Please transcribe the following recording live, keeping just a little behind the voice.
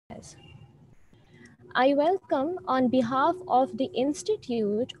I welcome on behalf of the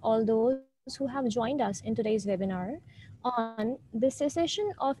Institute all those who have joined us in today's webinar on the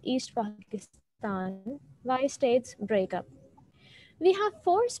secession of East Pakistan, why states break up. We have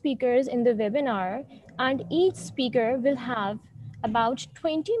 4 speakers in the webinar and each speaker will have about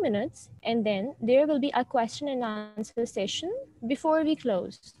 20 minutes and then there will be a question and answer session before we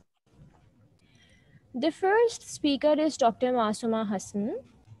close. The first speaker is Dr. Masuma Hasan,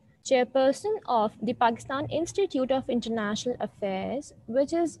 Chairperson of the Pakistan Institute of International Affairs,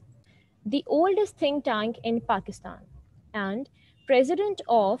 which is the oldest think tank in Pakistan, and President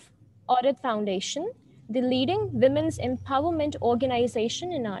of Aurat Foundation, the leading women's empowerment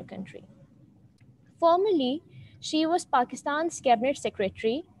organization in our country. Formerly, she was Pakistan's Cabinet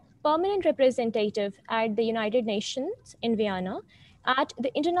Secretary, Permanent Representative at the United Nations in Vienna, at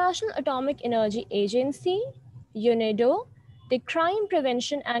the International Atomic Energy Agency, UNEDO, the Crime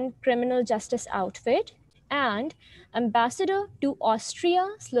Prevention and Criminal Justice Outfit, and Ambassador to Austria,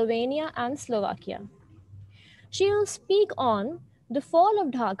 Slovenia, and Slovakia. She will speak on the fall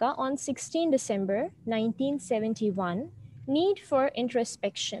of Dhaka on 16 December 1971, need for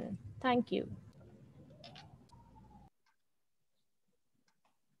introspection. Thank you.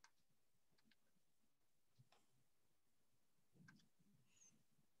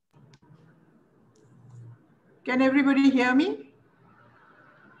 Can everybody hear me?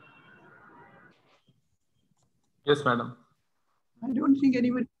 Yes, madam. I don't think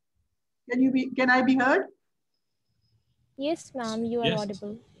anyone. Can I be heard? Yes, ma'am, you are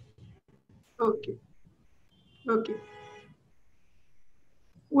audible. Okay. Okay.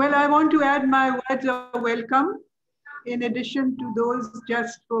 Well, I want to add my words of welcome in addition to those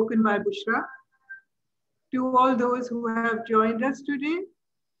just spoken by Bushra, to all those who have joined us today,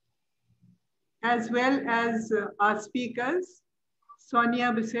 as well as our speakers,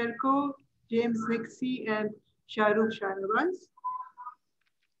 Sonja Biserko, James Nixey, and Shahrukh Shahnawaz.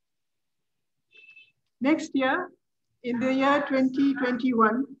 Next year, in the year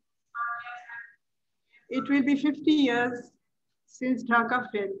 2021, it will be 50 years since Dhaka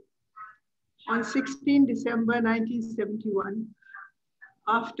fell on 16 December 1971,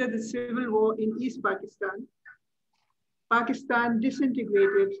 after the civil war in East Pakistan. Pakistan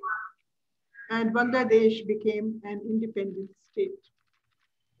disintegrated and Bangladesh became an independent state.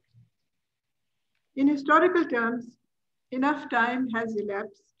 In historical terms, enough time has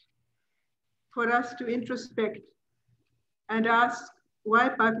elapsed for us to introspect and ask why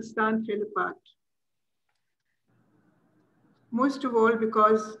Pakistan fell apart. Most of all,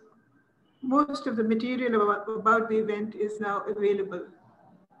 because most of the material about the event is now available.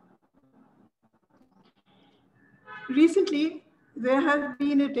 Recently, there have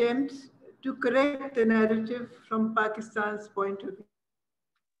been attempts to correct the narrative from Pakistan's point of view.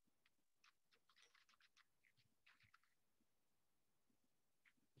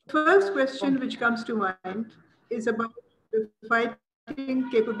 The first question which comes to mind is about the fighting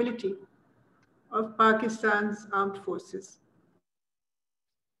capability of Pakistan's armed forces.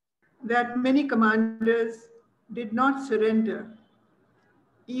 That many commanders did not surrender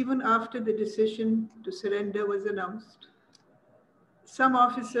even after the decision to surrender was announced. Some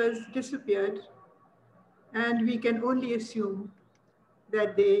officers disappeared, and we can only assume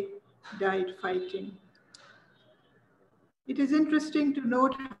that they died fighting. It is interesting to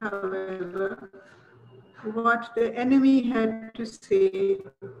note, however, what the enemy had to say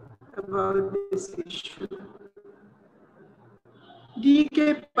about this issue.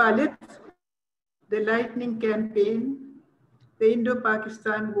 D.K. Palit, the Lightning Campaign, the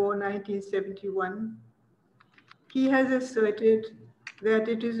Indo-Pakistan War 1971, he has asserted that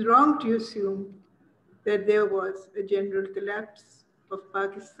it is wrong to assume that there was a general collapse of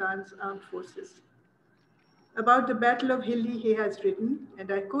Pakistan's armed forces. About the Battle of Hilli, he has written,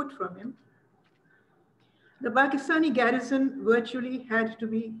 and I quote from him, "The Pakistani garrison virtually had to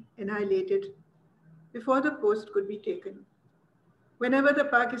be annihilated before the post could be taken. Whenever the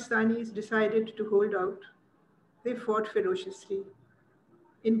Pakistanis decided to hold out, they fought ferociously.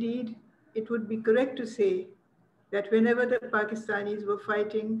 Indeed, it would be correct to say that whenever the Pakistanis were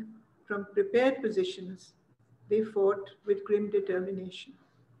fighting from prepared positions, they fought with grim determination."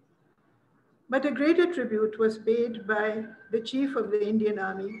 But a greater tribute was paid by the chief of the Indian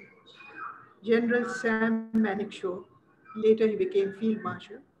Army, General Sam Manekshaw. Later he became Field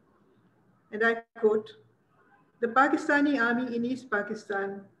Marshal. And I quote, "The Pakistani army in East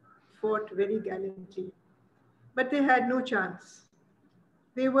Pakistan fought very gallantly, but they had no chance.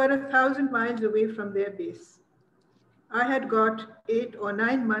 They were 1,000 miles away from their base. I had got 8 or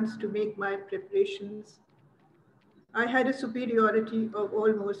 9 months to make my preparations, I had a superiority of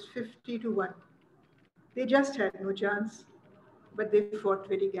almost 50 to 1. They just had no chance, but they fought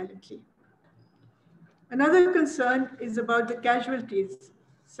very gallantly. Another concern is about the casualties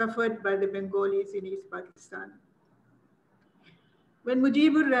suffered by the Bengalis in East Pakistan. When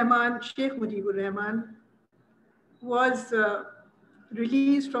Sheikh Mujibur Rahman, was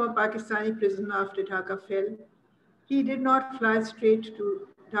released from a Pakistani prison after Dhaka fell, he did not fly straight to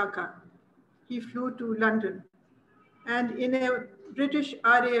Dhaka. He flew to London. And in a British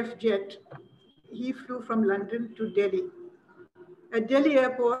RAF jet, he flew from London to Delhi. At Delhi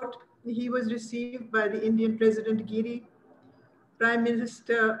airport, he was received by the Indian President Giri, Prime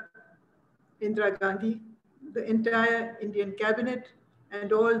Minister Indira Gandhi, the entire Indian cabinet,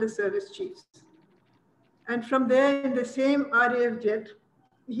 and all the service chiefs. And from there, in the same RAF jet,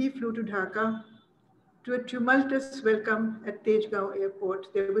 he flew to Dhaka to a tumultuous welcome at Tejgaon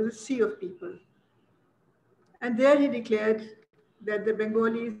airport. There was a sea of people. And there he declared that the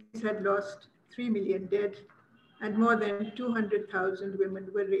Bengalis had lost 3 million dead and more than 200,000 women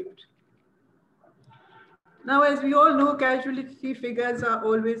were raped. Now, as we all know, casualty figures are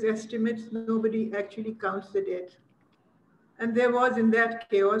always estimates. Nobody actually counts the dead. And there was in that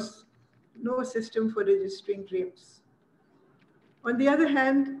chaos no system for registering rapes. On the other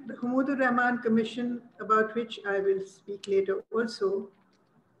hand, the Humudur Rahman Commission, about which I will speak later also,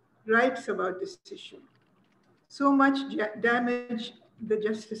 writes about this issue. So much damage the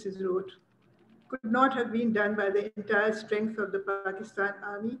justices wrote could not have been done by the entire strength of the Pakistan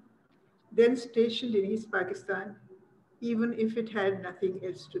army, then stationed in East Pakistan, even if it had nothing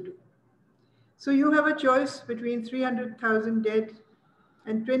else to do. So you have a choice between 300,000 dead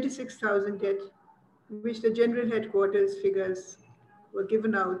and 26,000 dead, which the general headquarters figures were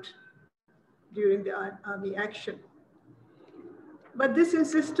given out during the army action. But this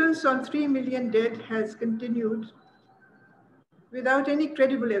insistence on 3 million dead has continued without any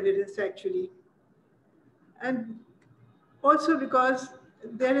credible evidence, actually. And also because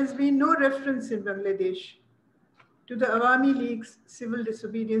there has been no reference in Bangladesh to the Awami League's civil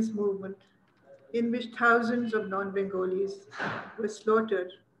disobedience movement, in which thousands of non-Bengalis were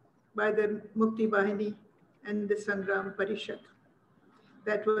slaughtered by the Mukti Bahini and the Sangram Parishad.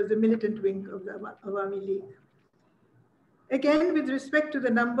 That was the militant wing of the Awami League. Again, with respect to the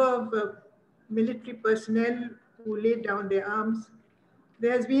number of military personnel who laid down their arms,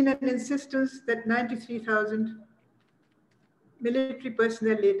 there has been an insistence that 93,000 military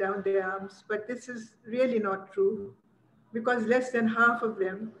personnel laid down their arms, but this is really not true because less than half of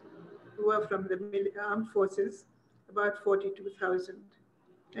them were from the armed forces, about 42,000.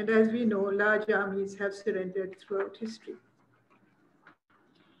 And as we know, large armies have surrendered throughout history.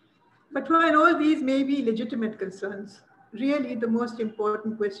 But while all these may be legitimate concerns, really the most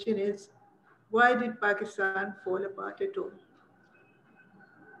important question is, why did Pakistan fall apart at all?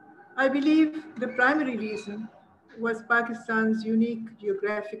 I believe the primary reason was Pakistan's unique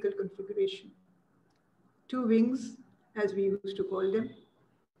geographical configuration. Two wings, as we used to call them,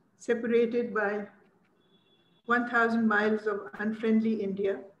 separated by 1,000 miles of unfriendly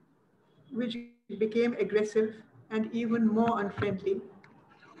India, which became aggressive and even more unfriendly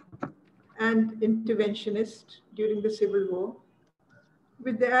and interventionist during the Civil War,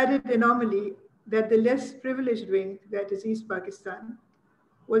 with the added anomaly that the less privileged wing, that is East Pakistan,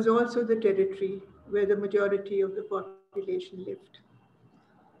 was also the territory where the majority of the population lived.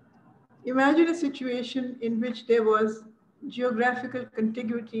 Imagine a situation in which there was geographical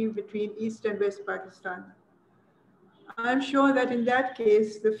contiguity between East and West Pakistan. I'm sure that in that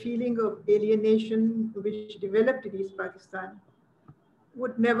case, the feeling of alienation which developed in East Pakistan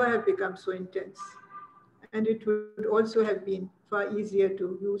would never have become so intense. And it would also have been far easier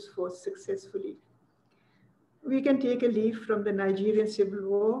to use force successfully. We can take a leaf from the Nigerian Civil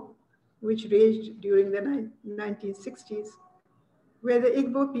War, which raged during the 1960s, where the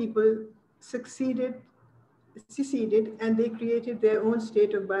Igbo people seceded and they created their own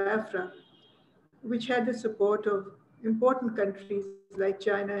state of Biafra, which had the support of important countries like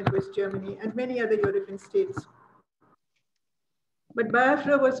China and West Germany and many other European states. But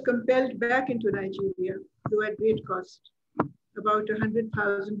Biafra was compelled back into Nigeria, though at great cost, about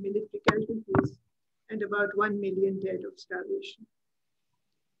 100,000 military casualties and about 1 million dead of starvation.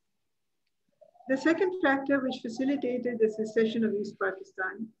 The second factor which facilitated the secession of East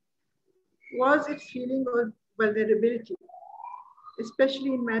Pakistan was its feeling of vulnerability,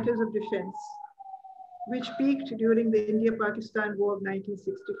 especially in matters of defense, which peaked during the India-Pakistan War of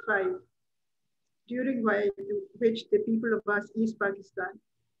 1965, during which the people of East Pakistan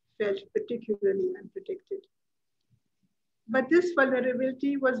felt particularly unprotected. But this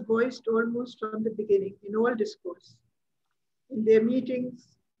vulnerability was voiced almost from the beginning in all discourse. In their meetings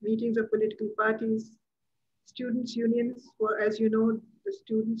of political parties, students' unions were, as you know, the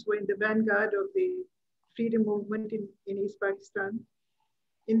students were in the vanguard of the freedom movement in East Pakistan,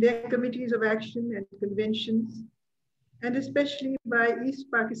 in their committees of action and conventions, and especially by East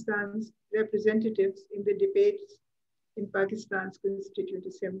Pakistan's representatives in the debates in Pakistan's Constituent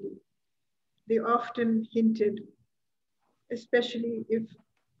Assembly. They often hinted, especially if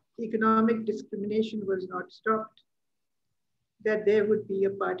economic discrimination was not stopped, that there would be a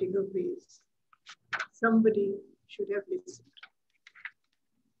parting of ways. Somebody should have listened.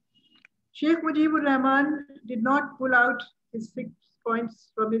 Sheikh Mujibur Rahman did not pull out his 6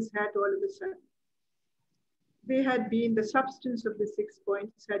 points from his hat all of a sudden. They had been, the substance of the 6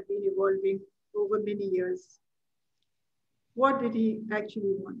 points had been evolving over many years. What did he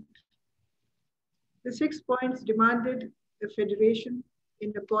actually want? The 6 points demanded a federation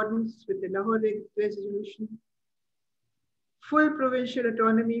in accordance with the Lahore Resolution, full provincial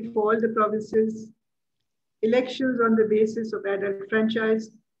autonomy for all the provinces, elections on the basis of adult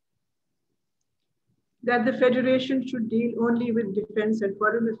franchise, that the federation should deal only with defense and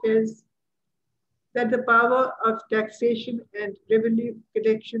foreign affairs, that the power of taxation and revenue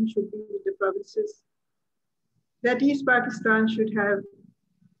collection should be with the provinces, that East Pakistan should have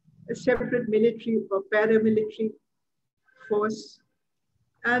a separate military or paramilitary force,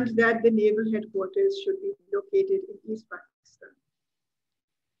 and that the naval headquarters should be located in East Pakistan.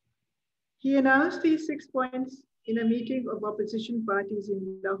 He announced these 6 points in a meeting of opposition parties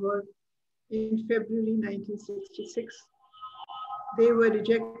in Lahore in February 1966. They were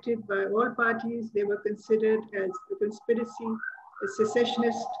rejected by all parties. They were considered as a conspiracy, a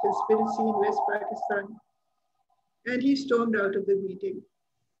secessionist conspiracy in West Pakistan, and he stormed out of the meeting.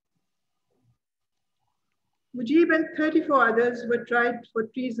 Mujib and 34 others were tried for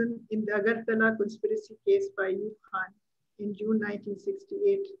treason in the Agartala conspiracy case by Ayub Khan in June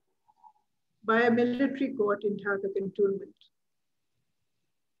 1968 by a military court in Dhaka Cantonment.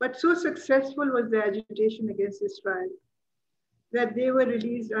 But so successful was the agitation against this trial that they were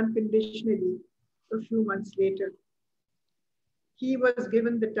released unconditionally a few months later. He was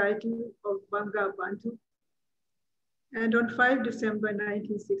given the title of Banga Bandhu, and on 5 December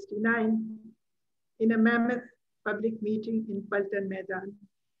 1969, in a mammoth public meeting in Paltan Maidan,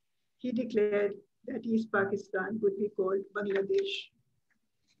 he declared that East Pakistan would be called Bangladesh.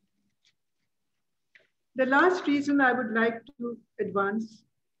 The last reason I would like to advance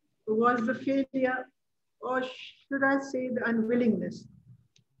was the failure, or should I say the unwillingness,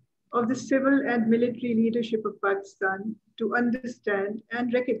 of the civil and military leadership of Pakistan to understand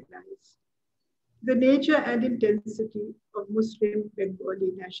and recognize the nature and intensity of Muslim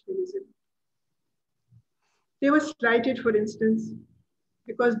Bengali nationalism. They were slighted, for instance,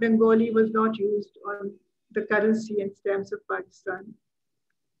 because Bengali was not used on the currency and stamps of Pakistan.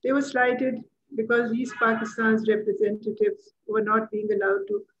 They were slighted because East Pakistan's representatives were not being allowed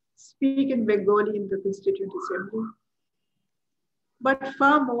to speak in Bengali in the Constituent Assembly. But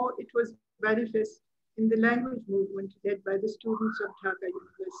far more, it was manifest in the language movement led by the students of Dhaka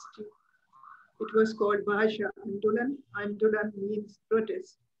University. It was called Bhasha Andolan. Andolan means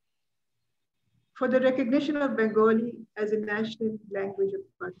protest, for the recognition of Bengali as a national language of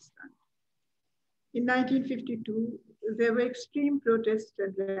Pakistan. In 1952, there were extreme protests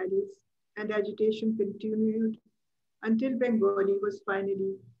and rallies, and agitation continued until Bengali was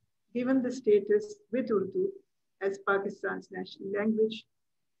finally given the status with Urdu as Pakistan's national language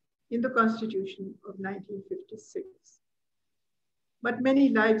in the Constitution of 1956. But many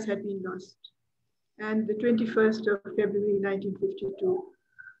lives had been lost, and the 21st of February 1952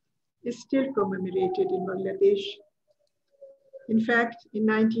 is still commemorated in Bangladesh. In fact, in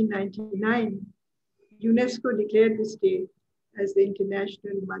 1999, UNESCO declared this day as the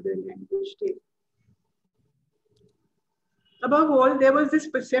International Mother Language Day. Above all, there was this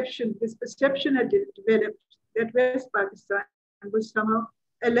perception had developed that West Pakistan was somehow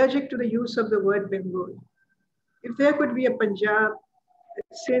allergic to the use of the word Bengal. If there could be a Punjab,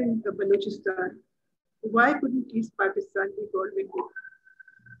 a Sindh, a Balochistan, why couldn't East Pakistan be called Bengal,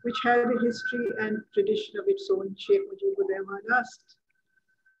 which had a history and tradition of its own? Sheikh Mujibur Rahman asked.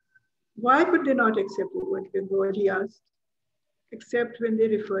 Why could they not accept the word Bengal, he asked, except when they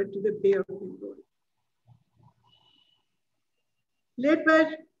referred to the Bay of Bengal? Led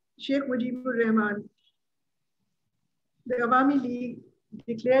by Sheikh Mujibur Rahman, the Awami League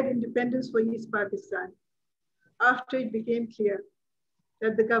declared independence for East Pakistan after it became clear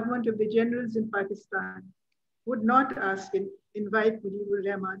that the government of the generals in Pakistan would not invite Mujibur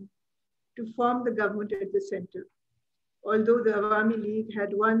Rahman to form the government at the center, although the Awami League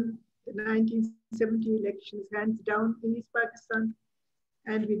had won the 1970 elections hands down in East Pakistan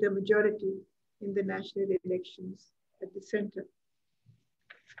and with a majority in the national elections at the center.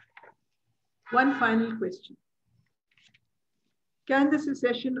 One final question. Can the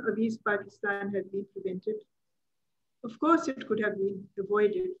secession of East Pakistan have been prevented? Of course, it could have been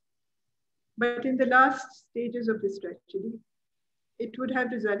avoided. But in the last stages of this tragedy, it would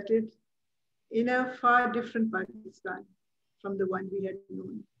have resulted in a far different Pakistan from the one we had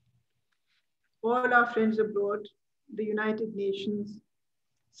known. All our friends abroad, the United Nations,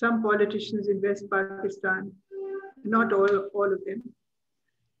 some politicians in West Pakistan, not all of them,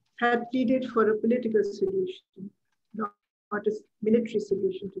 had pleaded for a political solution, not a military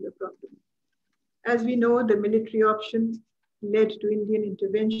solution to the problem. As we know, the military option led to Indian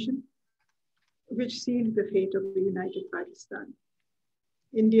intervention, which sealed the fate of the united Pakistan.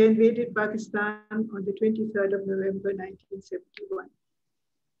 India invaded Pakistan on the 23rd of November, 1971.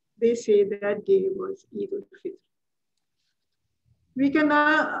 They say that day was Eid al-Fitr. We can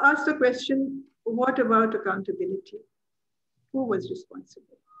now ask the question, what about accountability? Who was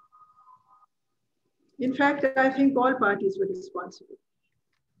responsible? In fact, I think all parties were responsible.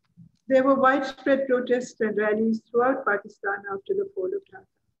 There were widespread protests and rallies throughout Pakistan after the fall of Dhaka,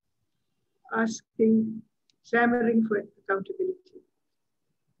 clamoring for accountability.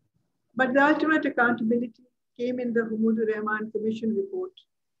 But the ultimate accountability came in the Humaudur Rahman Commission report.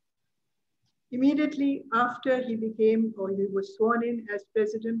 Immediately after he was sworn in as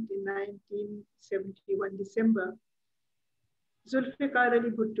president in 1971 December, Zulfikar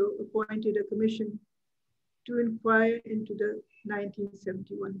Ali Bhutto appointed a commission to inquire into the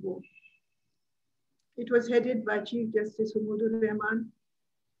 1971 war. It was headed by Chief Justice Humaudur Rahman,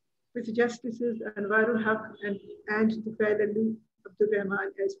 with Justices Anwarul Haq and Tufail Ali Abdur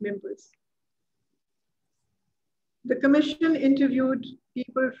Rahman as members. The commission interviewed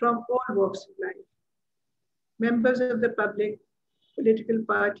people from all walks of life, members of the public, political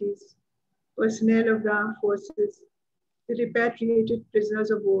parties, personnel of the armed forces, the repatriated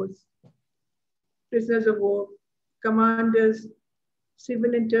prisoners of war, commanders,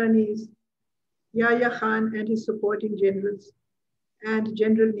 civil internees, Yahya Khan and his supporting generals, and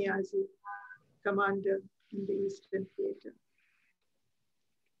General Niazi, commander in the Eastern Theater.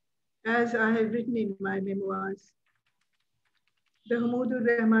 As I have written in my memoirs, the Humaudur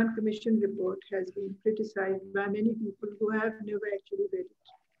Rahman Commission report has been criticized by many people who have never actually read it.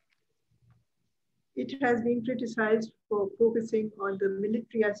 It has been criticized for focusing on the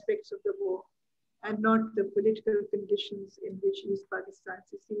military aspects of the war and not the political conditions in which East Pakistan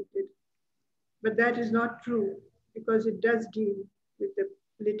seceded. But that is not true, because it does deal with the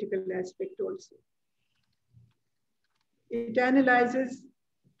political aspect also. It analyzes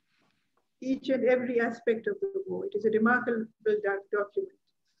each and every aspect of the war. It is a remarkable document,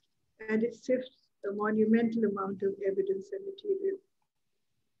 and it sifts a monumental amount of evidence and material.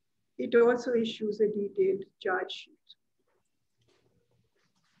 It also issues a detailed charge sheet.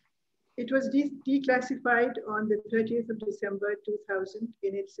 It was declassified on the 30th of December 2000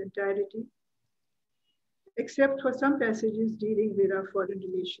 in its entirety, except for some passages dealing with our foreign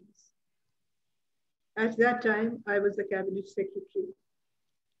relations. At that time, I was the cabinet secretary,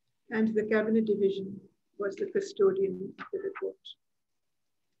 and the cabinet division was the custodian of the report.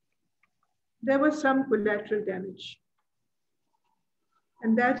 There was some collateral damage,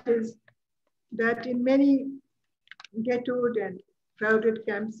 and that is that in many ghettoed and crowded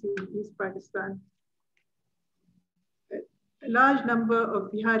camps in East Pakistan, a large number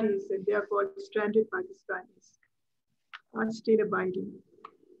of Biharis, and they are called stranded Pakistanis, are still abiding.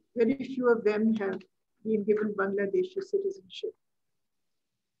 Very few of them have been given Bangladeshi citizenship.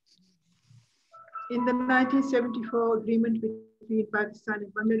 In the 1974 agreement between Pakistan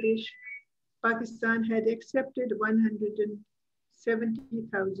and Bangladesh, Pakistan had accepted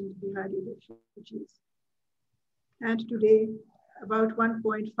 170,000 Bihari refugees. And today, about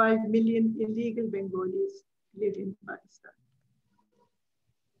 1.5 million illegal Bengalis live in Pakistan.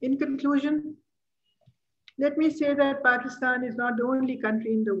 In conclusion, let me say that Pakistan is not the only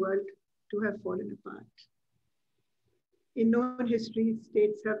country in the world to have fallen apart. In known history,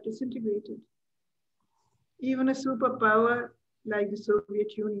 states have disintegrated. Even a superpower like the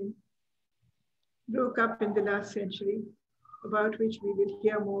Soviet Union broke up in the last century, about which we will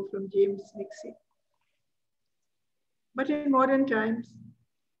hear more from James Nixey. But in modern times,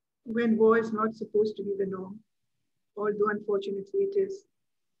 when war is not supposed to be the norm, although unfortunately it is,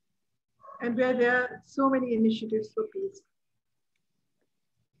 and where there are so many initiatives for peace,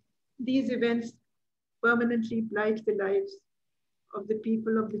 these events permanently blight the lives of the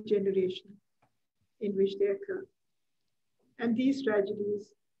people of the generation in which they occur. And these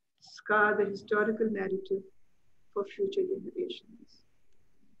tragedies scar the historical narrative for future generations.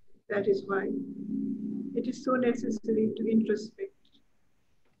 That is why it is so necessary to introspect,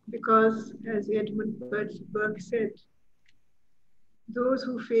 because, as Edmund Burke said, those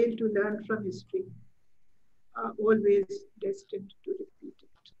who fail to learn from history are always destined to repeat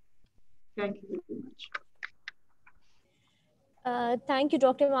it. Thank you very much. Thank you,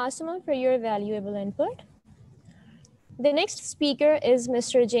 Dr. Masuma, for your valuable input. The next speaker is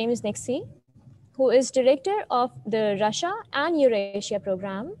Mr. James Nixey, who is director of the Russia and Eurasia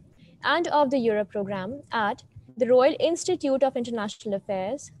program and of the Europe program at the Royal Institute of International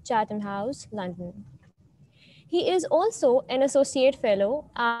Affairs, Chatham House, London. He is also an associate fellow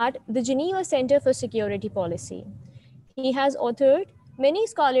at the Geneva Center for Security Policy. He has authored many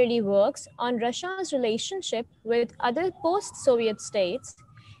scholarly works on Russia's relationship with other post-Soviet states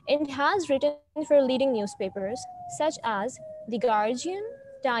and has written for leading newspapers such as The Guardian,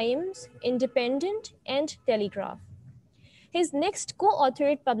 Times, Independent, and Telegraph. His next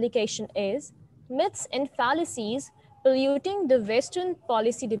co-authored publication is Myths and Fallacies Polluting the Western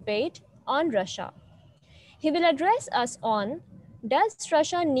Policy Debate on Russia. He will address us on, does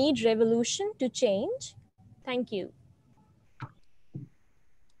Russia need revolution to change? Thank you.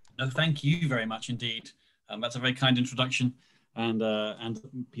 No, thank you very much indeed. That's a very kind introduction and a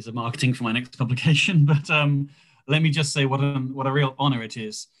piece of marketing for my next publication. But let me just say what a real honor it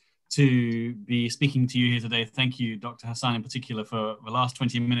is to be speaking to you here today. Thank you, Dr. Hasan, in particular, for the last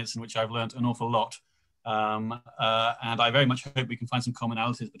 20 minutes in which I've learned an awful lot. And I very much hope we can find some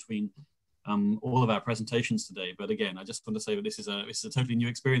commonalities between all of our presentations today. But again, I just want to say that this is a totally new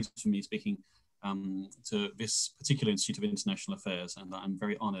experience for me speaking to this particular Institute of International Affairs, and I'm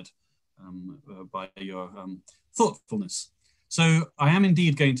very honored by your thoughtfulness. So I am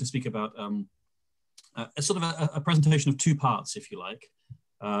indeed going to speak about a sort of a presentation of two parts, if you like.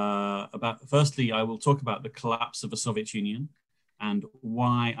 Firstly, I will talk about the collapse of the Soviet Union and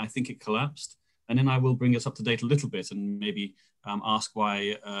why I think it collapsed. And then I will bring us up to date a little bit and maybe ask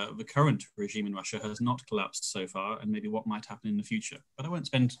why the current regime in Russia has not collapsed so far, and maybe what might happen in the future. But I won't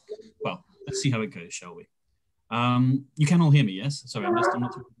spend, well, let's see how it goes, shall we? You can all hear me, yes? Sorry, I'm not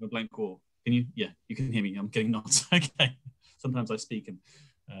talking to a blank wall. Can you? Yeah, you can hear me. I'm getting nods. Okay. Sometimes I speak and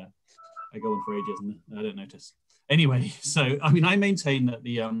I go on for ages and I don't notice. Anyway, so, I mean, I maintain that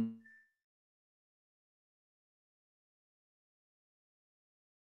the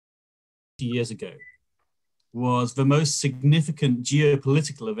years ago was the most significant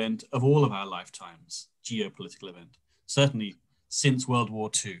geopolitical event of all of our lifetimes, certainly since World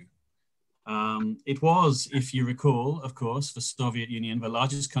War II. It was, if you recall, of course, the Soviet Union, the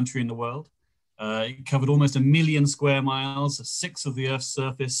largest country in the world. It covered almost 1 million square miles, a sixth of the Earth's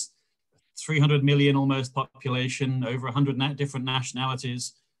surface, 300 million almost population, over 100 different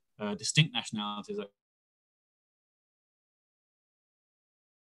nationalities, distinct nationalities.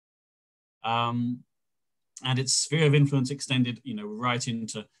 And its sphere of influence extended, you know, right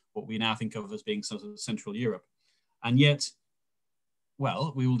into what we now think of as being sort of Central Europe. And yet,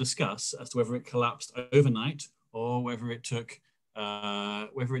 well, we will discuss as to whether it collapsed overnight or whether it took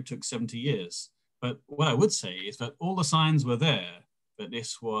 70 years. But what I would say is that all the signs were there that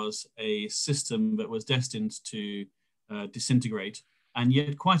this was a system that was destined to disintegrate. And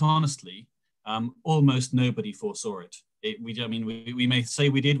yet, quite honestly, almost nobody foresaw it. We may say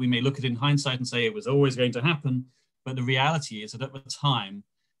we did, we may look at it in hindsight and say it was always going to happen, but the reality is that at the time,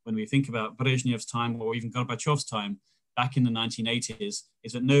 when we think about Brezhnev's time or even Gorbachev's time, back in the 1980s,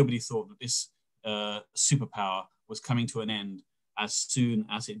 is that nobody thought that this superpower was coming to an end as soon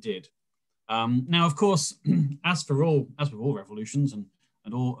as it did. Now, of course, as for all revolutions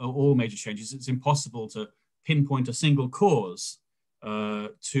and all major changes, it's impossible to pinpoint a single cause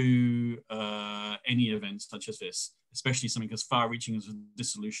to any event such as this, especially something as far-reaching as the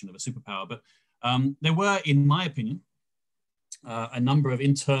dissolution of a superpower. But there were, in my opinion, a number of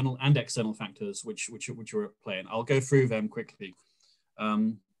internal and external factors which were at play, and I'll go through them quickly.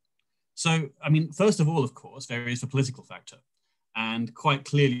 So, I mean, first of all, of course, there is the political factor. And quite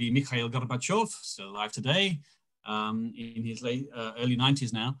clearly, Mikhail Gorbachev, still alive today, in his early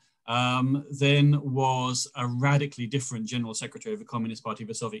 90s now, then was a radically different General Secretary of the Communist Party of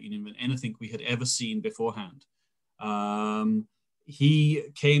the Soviet Union than anything we had ever seen beforehand. He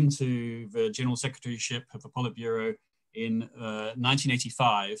came to the General Secretaryship of the Politburo in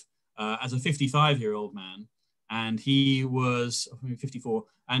 1985 as a 55-year-old man, and he was 54,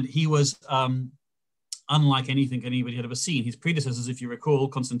 and he was unlike anything anybody had ever seen. His predecessors, if you recall,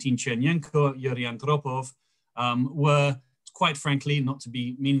 Konstantin Chernenko, Yuri Andropov, were, quite frankly, not to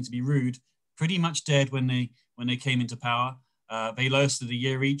be meaning to be rude, pretty much dead when they came into power. They lasted a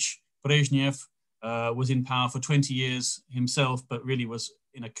year each. Brezhnev was in power for 20 years himself, but really was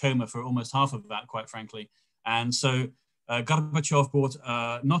in a coma for almost half of that, quite frankly. And so Gorbachev brought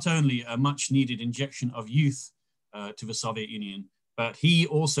not only a much needed injection of youth to the Soviet Union, but he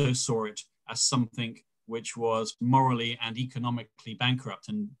also saw it as something which was morally and economically bankrupt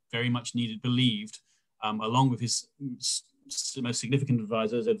and very much believed, along with his most significant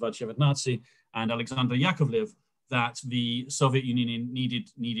advisors, Edvard Shevardnadze and Alexander Yakovlev, that the Soviet Union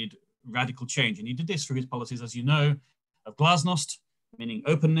needed radical change. And he did this through his policies, as you know, of glasnost, meaning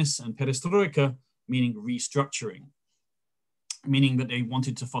openness, and perestroika, meaning restructuring, meaning that they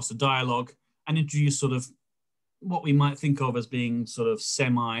wanted to foster dialogue and introduce sort of what we might think of as being sort of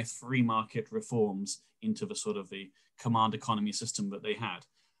semi-free market reforms into the sort of the command economy system that they had.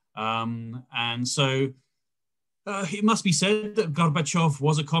 And so it must be said that Gorbachev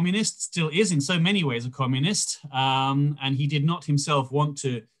was a communist, still is in so many ways a communist, and he did not himself want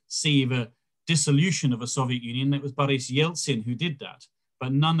to see the dissolution of the Soviet Union. It was Boris Yeltsin who did that.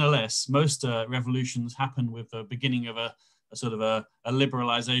 But nonetheless, most revolutions happen with the beginning of a sort of a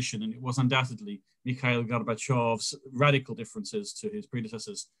liberalization, and it was undoubtedly Mikhail Gorbachev's radical differences to his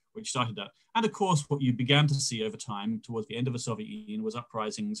predecessors which started that. And of course, what you began to see over time towards the end of the Soviet Union was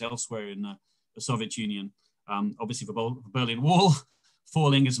uprisings elsewhere in the Soviet Union. Obviously, the Berlin Wall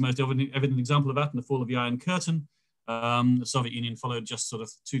falling is the most evident example of that, and the fall of the Iron Curtain. The Soviet Union followed just sort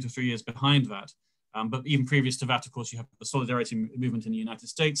of 2 to 3 years behind that. But even previous to that, of course, you have the solidarity movement in the United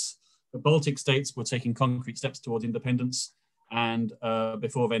States. The Baltic states were taking concrete steps towards independence. And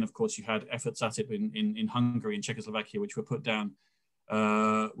before then, of course, you had efforts at it in Hungary and Czechoslovakia, which were put down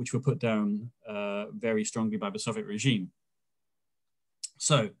very strongly by the Soviet regime.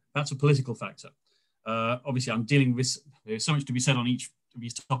 So that's a political factor. Obviously, I'm dealing with, there's so much to be said on each of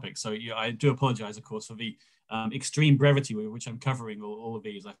these topics. So yeah, I do apologize, of course, for the extreme brevity with which I'm covering all of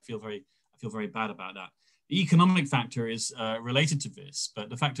these. I feel very bad about that. The economic factor is related to this, but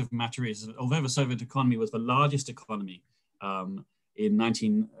the fact of the matter is that although the Soviet economy was the largest economy it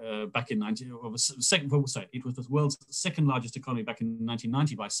was the world's second largest economy back in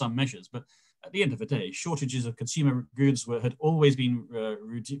 1990 by some measures, but at the end of the day, shortages of consumer goods had always been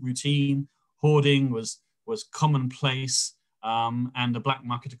routine. Hoarding was commonplace, and the black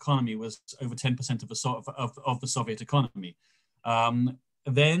market economy was over 10% of the Soviet economy.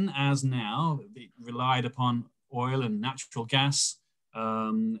 Then, as now, it relied upon oil and natural gas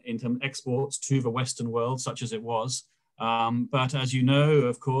in terms of exports to the Western world, such as it was. But as you know,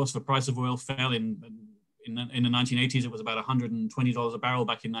 of course, the price of oil fell in the 1980s. It was about $120 a barrel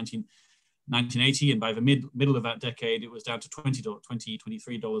back in 1980, and by the middle of that decade, it was down to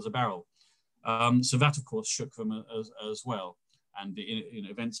 $23 a barrel. So that, of course, shook them as well. And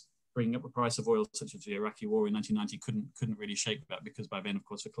events bringing up the price of oil, such as the Iraqi war in 1990, couldn't really shake that, because by then, of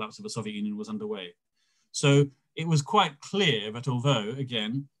course, the collapse of the Soviet Union was underway. So it was quite clear that although,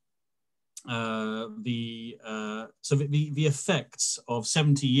 again, the effects of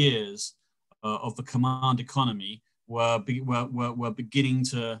 70 years of the command economy were not beginning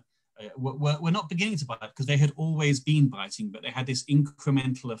to bite, because they had always been biting, but they had this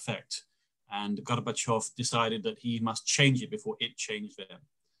incremental effect. And Gorbachev decided that he must change it before it changed them.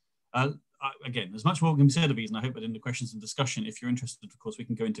 Again, there's much more can be said of these, and I hope that in the questions and discussion, if you're interested, of course, we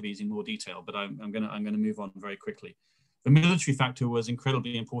can go into these in more detail, but I'm going to move on very quickly. The military factor was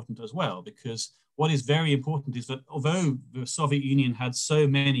incredibly important as well, because what is very important is that although the Soviet Union had so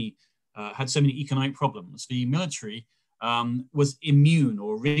many economic problems, the military was immune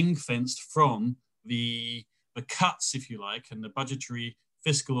or ring-fenced from the cuts, if you like, and the budgetary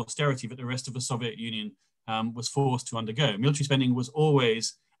fiscal austerity that the rest of the Soviet Union was forced to undergo. Military spending was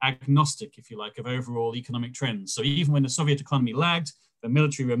always agnostic, if you like, of overall economic trends. So even when the Soviet economy lagged, the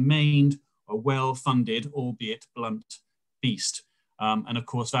military remained a well-funded, albeit blunt, beast. And of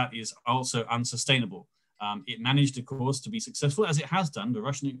course, that is also unsustainable. It managed, of course, to be successful, as it has done. The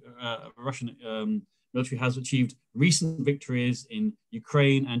Russian military has achieved recent victories in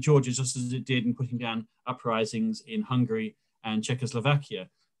Ukraine and Georgia, just as it did in putting down uprisings in Hungary and Czechoslovakia.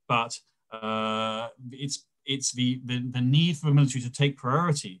 But it's the need for the military to take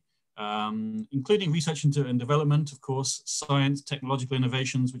priority, including research and development, of course, science, technological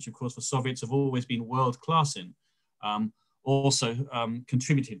innovations, which of course the Soviets have always been world-class in, also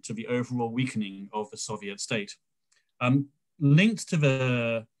contributed to the overall weakening of the Soviet state. Linked to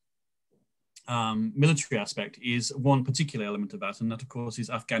the military aspect is one particular element of that, and that of course is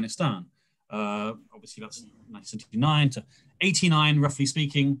Afghanistan. Obviously that's 1979 to 89, roughly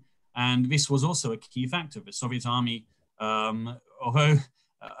speaking, and this was also a key factor. The Soviet army, although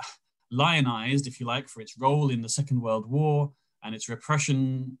lionized, if you like, for its role in the Second World War, and its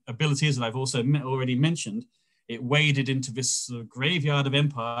repression abilities that I've also already mentioned, it waded into this sort of graveyard of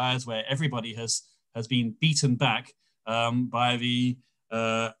empires where everybody has been beaten back by the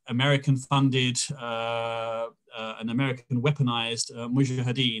American-funded and American weaponized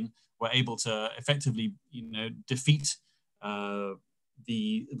Mujahideen were able to effectively, defeat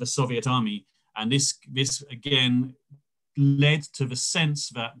the Soviet army. And this again led to the sense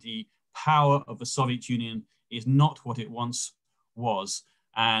that the power of the Soviet Union is not what it once was.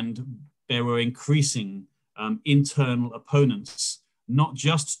 And there were increasing internal opponents, not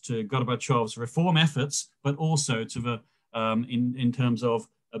just to Gorbachev's reform efforts, but also to the in terms of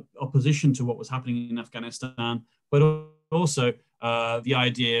opposition to what was happening in Afghanistan, but also the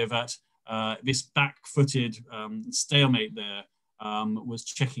idea that this back-footed stalemate there was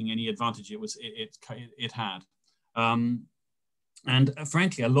checking any advantage it had. And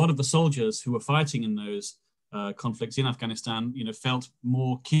frankly, a lot of the soldiers who were fighting in those conflicts in Afghanistan, felt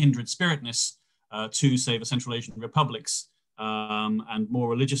more kindred spiritness to, say, the Central Asian republics, and more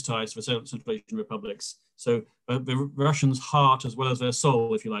religious ties to the Central Asian republics. So the Russians' heart, as well as their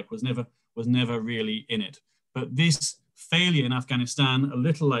soul, if you like, was never really in it. But this failure in Afghanistan, a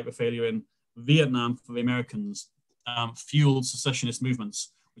little like the failure in Vietnam for the Americans, fueled secessionist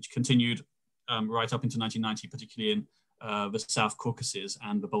movements, which continued right up into 1990, particularly in the South Caucasus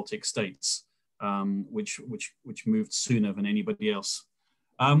and the Baltic states, which moved sooner than anybody else.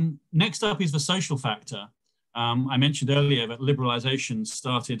 Next up is the social factor. I mentioned earlier that liberalization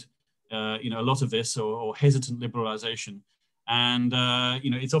started, a lot of this, or hesitant liberalization. And,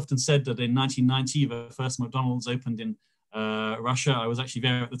 it's often said that in 1990, the first McDonald's opened in Russia. I was actually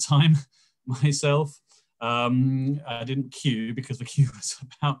there at the time myself. I didn't queue because the queue was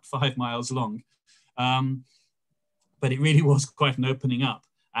about 5 miles long. But it really was quite an opening up.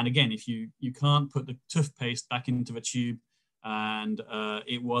 And again, if you can't put the toothpaste back into the tube, and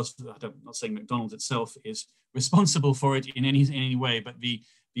it was, I'm not saying McDonald's itself is responsible for it in any way, but the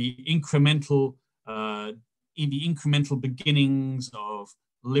incremental beginnings of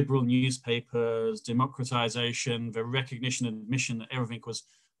liberal newspapers, democratization, the recognition and admission that everything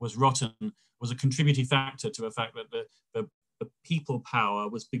was rotten, was a contributing factor to the fact that the people power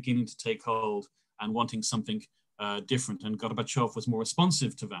was beginning to take hold and wanting something different. And Gorbachev was more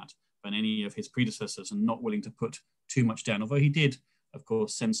responsive to that than any of his predecessors, and not willing to put too much down, although he did, of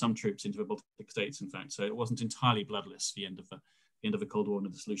course, send some troops into the Baltic states, in fact. So it wasn't entirely bloodless, the end of the Cold War and the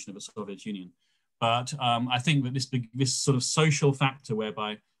dissolution of the Soviet Union. But I think that this sort of social factor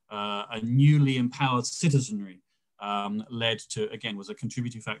whereby a newly empowered citizenry led to, again, was a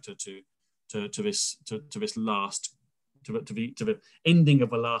contributing factor to the ending of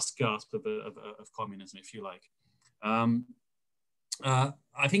the last gasp of communism, if you like.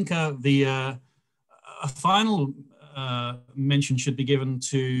 I think a final mention should be given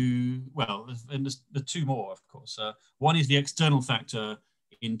to, well, and the two more, of course. One is the external factor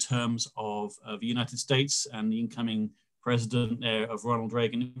in terms of the United States and the incoming president there of Ronald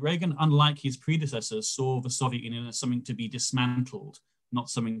Reagan. Reagan, unlike his predecessors, saw the Soviet Union as something to be dismantled, not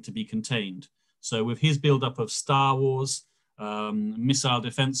something to be contained. So with his buildup of Star Wars, missile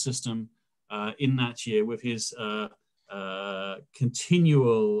defense system in that year, with his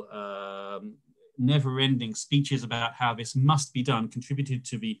continual never-ending speeches about how this must be done, contributed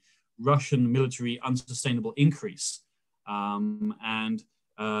to the Russian military unsustainable increase. And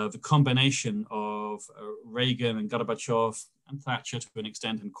the combination of Reagan and Gorbachev and Thatcher to an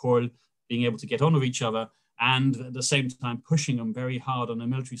extent, and Kohl being able to get on with each other, and at the same time pushing them very hard on the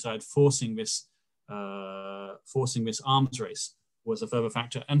military side, forcing this arms race, was a further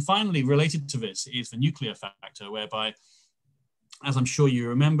factor. And finally, related to this is the nuclear factor, whereby, as I'm sure you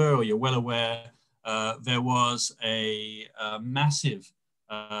remember or you're well aware, there was a massive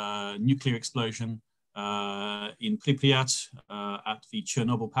nuclear explosion in Pripyat at the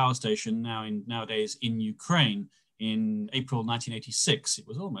Chernobyl power station, nowadays in Ukraine, in April 1986. It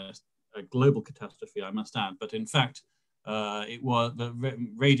was almost a global catastrophe, I must add, but in fact, it was the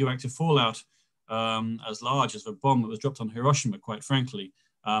radioactive fallout as large as the bomb that was dropped on Hiroshima, quite frankly,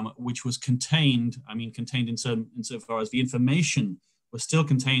 which was contained, contained insofar as the information was still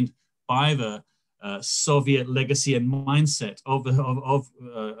contained by the Soviet legacy and mindset of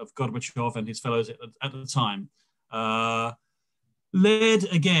Gorbachev and his fellows at the time, led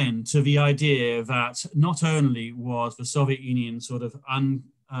again to the idea that not only was the Soviet Union sort of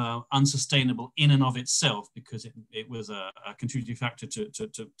unsustainable in and of itself, because it was a contributing factor to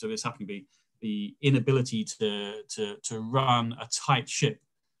this happening, the inability to run a tight ship,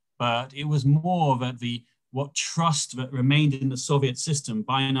 but it was more that what trust that remained in the Soviet system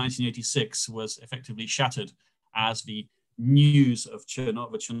by 1986 was effectively shattered as the news of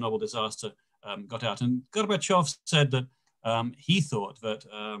the Chernobyl disaster got out. And Gorbachev said that he thought that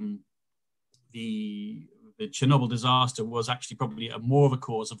the Chernobyl disaster was actually probably more of a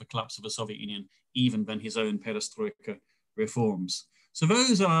cause of the collapse of the Soviet Union, even than his own perestroika reforms. So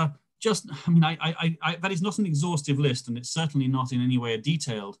those are just, I mean, that is not an exhaustive list, and it's certainly not in any way a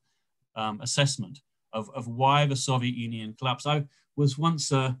detailed assessment of why the Soviet Union collapsed. I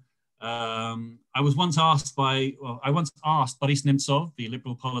once asked Boris Nemtsov, the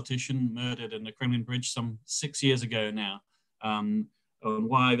liberal politician murdered in the Kremlin Bridge some 6 years ago now, on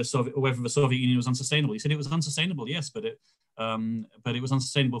why whether the Soviet Union was unsustainable. He said it was unsustainable, yes, but it was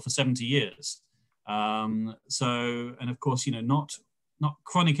unsustainable for 70 years. And of course, you know, not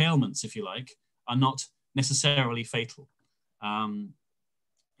chronic ailments, if you like, are not necessarily fatal.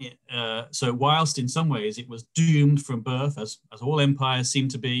 So whilst in some ways it was doomed from birth, as all empires seem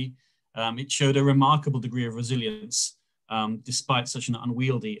to be, it showed a remarkable degree of resilience despite such an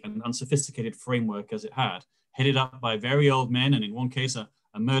unwieldy and unsophisticated framework as it had, headed up by very old men, and in one case a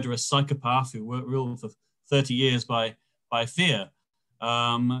murderous psychopath who ruled for 30 years by fear.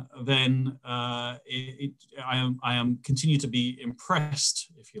 I am continue to be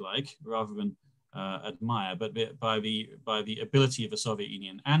impressed, if you like, rather than admire, but by the ability of the Soviet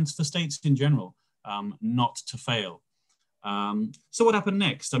Union and the states in general not to fail. So what happened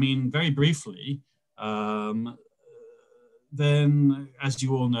next? I mean, very briefly, then, as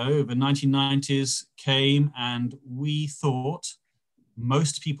you all know, the 1990s came, and we thought,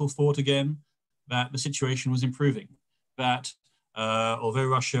 most people thought again, that the situation was improving, that although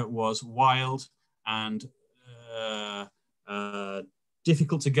Russia was wild and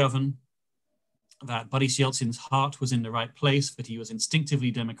difficult to govern, that Boris Yeltsin's heart was in the right place, that he was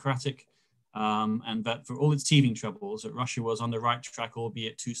instinctively democratic, and that for all its teething troubles, that Russia was on the right track,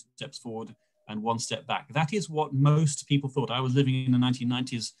 albeit 2 steps forward and 1 step back. That is what most people thought. I was living in the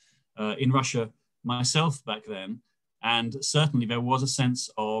 1990s in Russia myself back then, and certainly there was a sense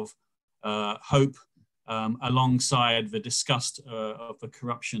of hope alongside the disgust of the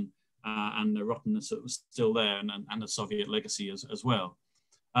corruption and the rottenness that was still there, and the Soviet legacy as well.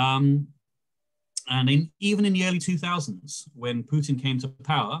 And even in the early 2000s, when Putin came to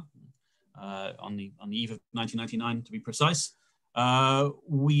power, on the eve of 1999 to be precise, I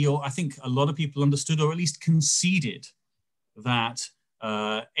think a lot of people understood, or at least conceded, that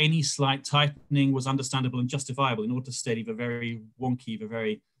any slight tightening was understandable and justifiable in order to steady the very wonky, the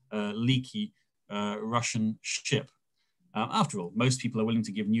very leaky Russian ship. After all, most people are willing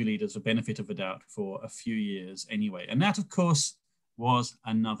to give new leaders the benefit of the doubt for a few years anyway. And that, of course, was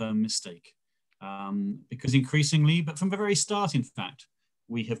another mistake. Because increasingly, but from the very start, in fact,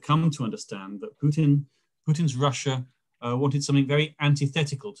 we have come to understand that Putin's Russia wanted something very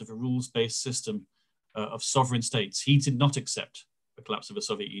antithetical to the rules-based system of sovereign states. He did not accept the collapse of the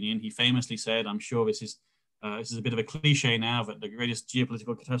Soviet Union. He famously said, I'm sure this is a bit of a cliche now, that the greatest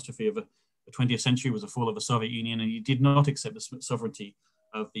geopolitical catastrophe of the 20th century was the fall of the Soviet Union, and he did not accept the sovereignty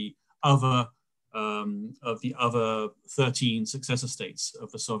of the other 13 successor states of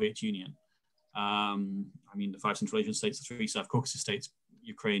the Soviet Union. I mean, the 5 Central Asian states, the 3 South Caucasus states,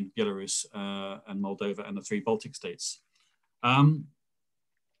 Ukraine, Belarus, and Moldova, and the 3 Baltic states. I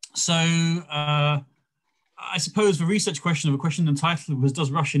suppose the research question of a question entitled was, does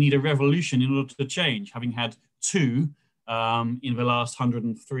Russia need a revolution in order to change, having had 2 in the last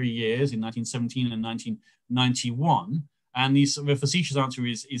 103 years, in 1917 and 1991? And the facetious answer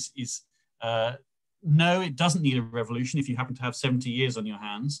is no, it doesn't need a revolution if you happen to have 70 years on your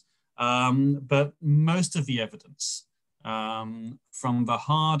hands. But most of the evidence from the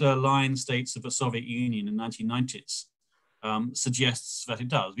harder line states of the Soviet Union in the 1990s suggests that it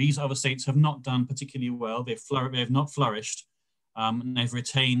does. These other states have not done particularly well. They have not flourished, and they've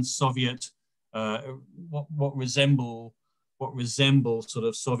retained Soviet, what resemble sort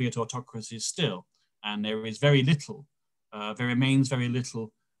of Soviet autocracies still. And there is very little, there remains very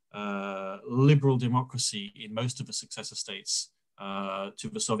little liberal democracy in most of the successor states to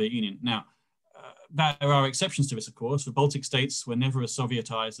the Soviet Union. Now, there are exceptions to this, of course. The Baltic states were never as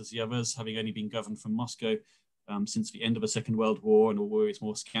Sovietized as the others, having only been governed from Moscow since the end of the Second World War, and although it's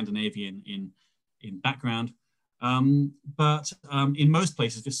more Scandinavian in background. But in most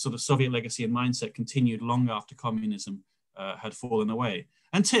places, this sort of Soviet legacy and mindset continued long after communism had fallen away,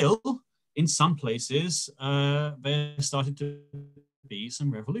 until in some places there started to be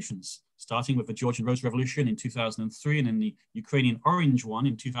some revolutions, starting with the Georgian Rose Revolution in 2003, and then the Ukrainian Orange one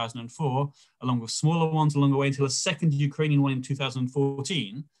in 2004, along with smaller ones along the way, until a second Ukrainian one in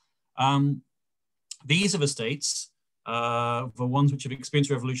 2014. These are the states the ones which have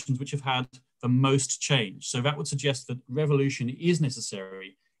experienced revolutions which have had the most change. So that would suggest that revolution is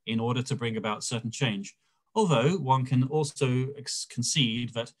necessary in order to bring about certain change. Although one can also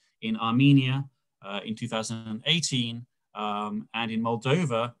concede that in Armenia in 2018 and in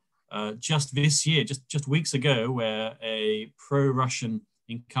Moldova just this year, just weeks ago, where a pro-Russian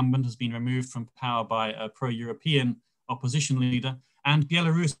incumbent has been removed from power by a pro-European opposition leader, and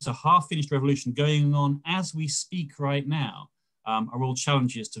Belarus, a half-finished revolution going on as we speak right now, are all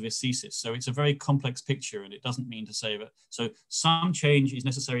challenges to this thesis. So it's a very complex picture, and it doesn't mean to say that. So some change is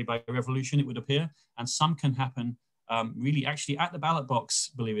necessary by revolution, it would appear, and some can happen really actually at the ballot box,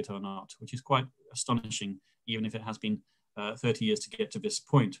 believe it or not, which is quite astonishing, even if it has been 30 years to get to this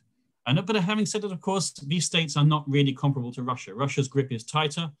point. But having said that, of course, these states are not really comparable to Russia. Russia's grip is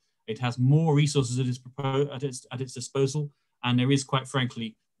tighter. It has more resources at its disposal, and there is, quite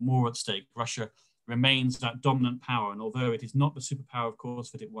frankly, more at stake. Russia remains that dominant power, and although it is not the superpower, of course,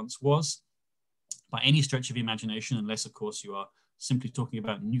 that it once was, by any stretch of the imagination, unless, of course, you are simply talking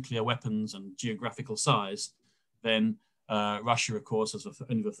about nuclear weapons and geographical size, then Russia, of course, is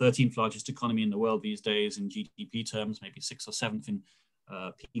only the 13th largest economy in the world these days in GDP terms, maybe 6th or 7th in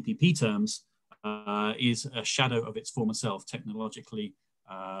PPP terms, is a shadow of its former self, technologically,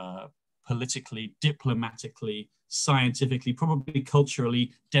 politically, diplomatically, scientifically, probably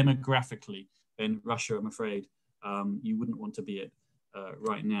culturally, demographically. Then Russia, I'm afraid, you wouldn't want to be it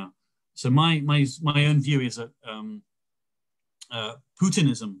right now. So my own view is that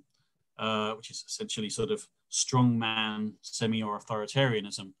Putinism, which is essentially sort of strongman,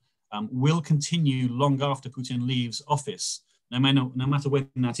 semi-authoritarianism, will continue long after Putin leaves office, no matter when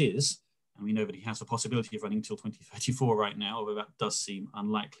that is. And we know that he has the possibility of running until 2034 right now, although that does seem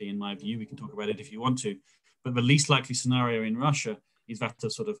unlikely in my view. We can talk about it if you want to. But the least likely scenario in Russia is that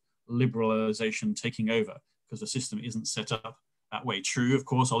of sort of liberalization taking over, because the system isn't set up that way. True, of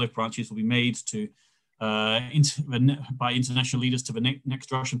course, olive branches will be made to by international leaders to the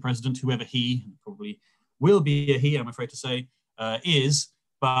next Russian president, whoever he, probably will be a he, I'm afraid to say, is.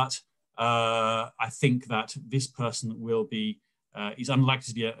 But I think that this person will be, is unlikely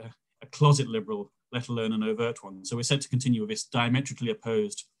to be a closet liberal, let alone an overt one. So we're set to continue with this diametrically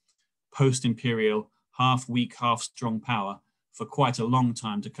opposed post-imperial, half weak, half strong power for quite a long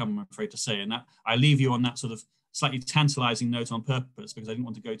time to come, I'm afraid to say. And that, I leave you on that sort of slightly tantalizing note on purpose, because I didn't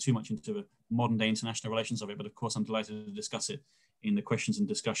want to go too much into the modern day international relations of it, but of course I'm delighted to discuss it in the questions and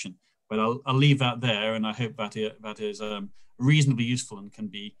discussion. But I'll leave that there, and I hope that that is reasonably useful and can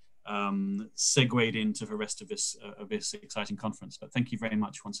be segued into the rest of this exciting conference. But thank you very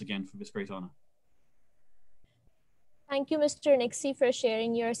much once again for this great honor. Thank you, Mr. Nixey, for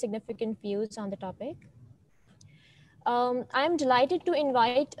sharing your significant views on the topic. I'm delighted to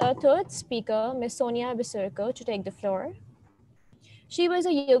invite a third speaker, Ms. Sonja Biserko, to take the floor. She was a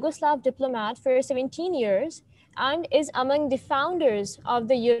Yugoslav diplomat for 17 years and is among the founders of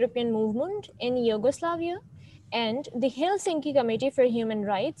the European movement in Yugoslavia and the Helsinki Committee for Human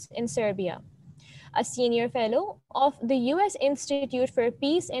Rights in Serbia, a senior fellow of the US Institute for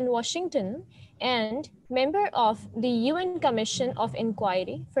Peace in Washington, and member of the UN Commission of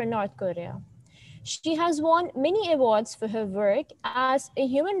Inquiry for North Korea. She has won many awards for her work as a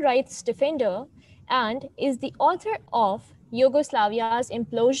human rights defender and is the author of Yugoslavia's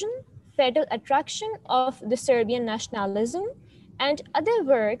Implosion, Fatal Attraction of the Serbian Nationalism, and other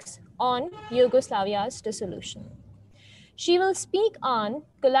works on Yugoslavia's dissolution. She will speak on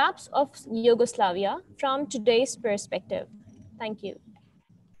collapse of Yugoslavia from today's perspective. Thank you.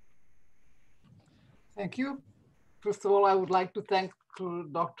 Thank you. First of all, I would like to thank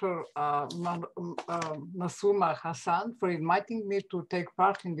Dr. Masuma Hasan for inviting me to take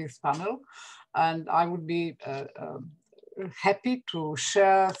part in this panel. And I would be happy to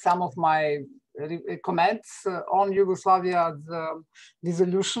share some of my comments on Yugoslavia's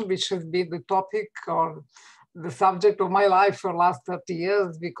dissolution, which has been the topic or the subject of my life for the last 30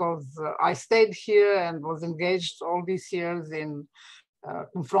 years, because I stayed here and was engaged all these years in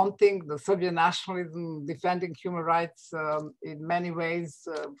confronting the Serbian nationalism, defending human rights in many ways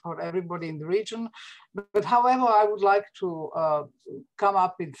for everybody in the region. But however, I would like to come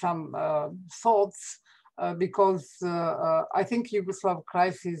up with some thoughts because I think Yugoslav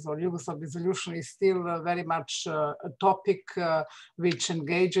crisis or Yugoslav dissolution is still very much a topic which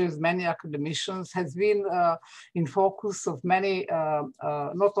engages many academicians, has been in focus of many,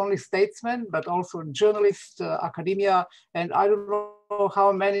 not only statesmen, but also journalists, academia, and I don't know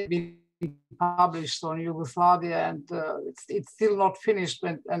how many been published on Yugoslavia, and it's still not finished,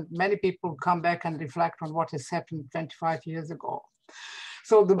 and many people come back and reflect on what has happened 25 years ago.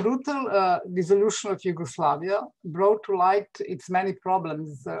 So the brutal dissolution of Yugoslavia brought to light its many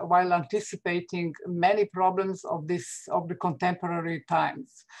problems while anticipating many problems of the contemporary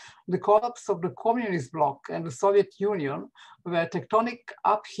times. The collapse of the communist bloc and the Soviet Union were tectonic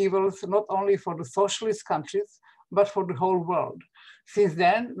upheavals not only for the socialist countries, but for the whole world. Since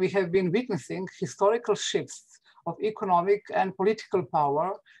then, we have been witnessing historical shifts of economic and political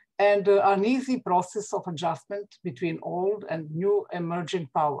power and an uneasy process of adjustment between old and new emerging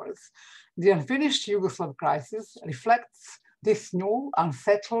powers. The unfinished Yugoslav crisis reflects this new,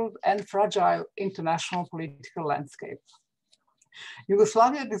 unsettled, and fragile international political landscape.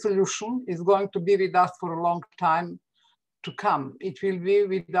 Yugoslavia dissolution is going to be with us for a long time to come. It will be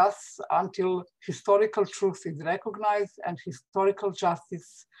with us until historical truth is recognized and historical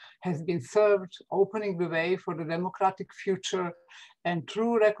justice has been served, opening the way for the democratic future and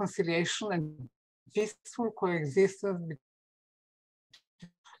true reconciliation and peaceful coexistence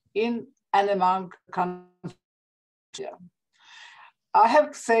in and among countries. I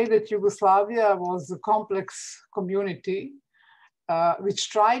have to say that Yugoslavia was a complex community which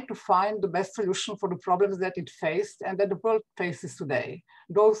tried to find the best solution for the problems that it faced and that the world faces today.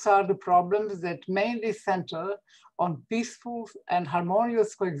 Those are the problems that mainly center on peaceful and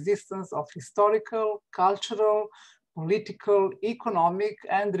harmonious coexistence of historical, cultural, political, economic,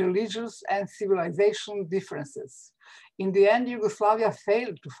 and religious and civilization differences. In the end, Yugoslavia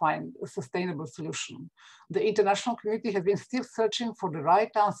failed to find a sustainable solution. The international community has been still searching for the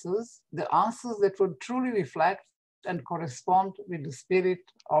right answers, the answers that would truly reflect and correspond with the spirit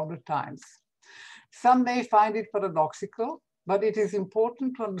of the times. Some may find it paradoxical, but it is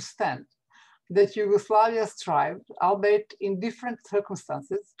important to understand that Yugoslavia strived, albeit in different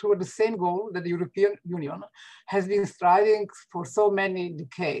circumstances, toward the same goal that the European Union has been striving for so many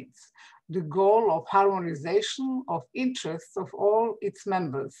decades, the goal of harmonization of interests of all its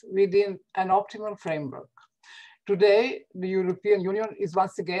members within an optimal framework. Today, the European Union is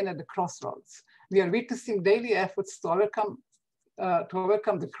once again at the crossroads. We are witnessing daily efforts to overcome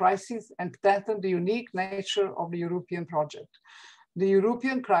the crisis and strengthen the unique nature of the European project. The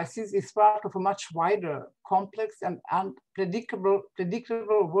European crisis is part of a much wider, complex and unpredictable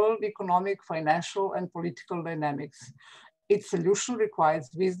world economic, financial and political dynamics. Its solution requires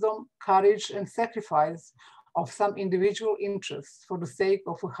wisdom, courage and sacrifice of some individual interests for the sake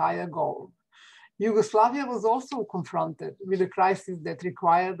of a higher goal. Yugoslavia was also confronted with a crisis that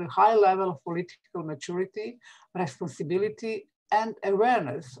required a high level of political maturity, responsibility, and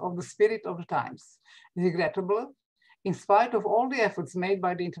awareness of the spirit of the times. Regrettably, in spite of all the efforts made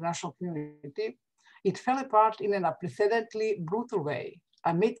by the international community, it fell apart in an unprecedentedly brutal way,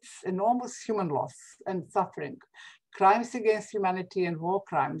 amidst enormous human loss and suffering, crimes against humanity and war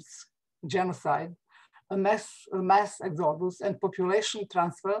crimes, genocide, a mass exodus and population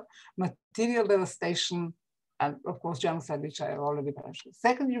transfer, material devastation, and of course, genocide, which I have already mentioned.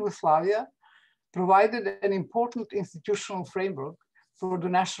 Second, Yugoslavia provided an important institutional framework for the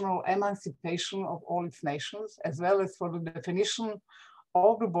national emancipation of all its nations, as well as for the definition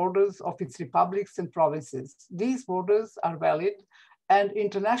of the borders of its republics and provinces. These borders are valid and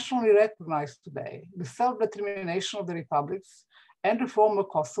internationally recognized today. The self-determination of the republics and the former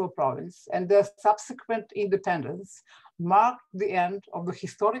Kosovo province and their subsequent independence marked the end of the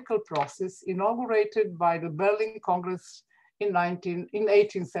historical process inaugurated by the Berlin Congress in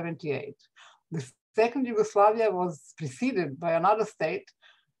 1878. The second Yugoslavia was preceded by another state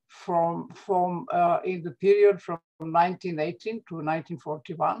in the period from 1918 to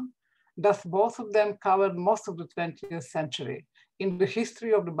 1941. Thus, both of them covered most of the 20th century. In the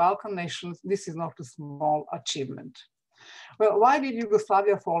history of the Balkan nations, this is not a small achievement. Well, why did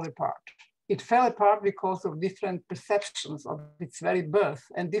Yugoslavia fall apart? It fell apart because of different perceptions of its very birth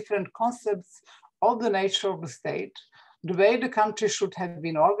and different concepts of the nature of the state, the way the country should have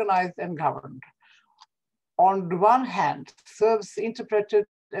been organized and governed. On the one hand, Serbs interpreted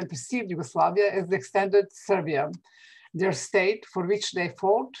and perceived Yugoslavia as the extended Serbia, their state for which they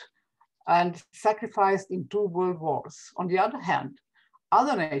fought and sacrificed in 2 world wars. On the other hand,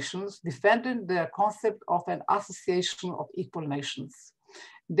 other nations defended the concept of an association of equal nations.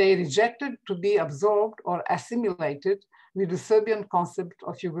 They rejected to be absorbed or assimilated with the Serbian concept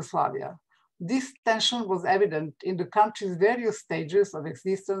of Yugoslavia. This tension was evident in the country's various stages of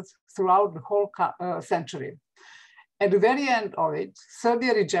existence throughout the whole century. At the very end of it,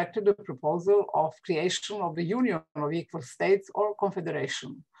 Serbia rejected the proposal of creation of the Union of Equal States or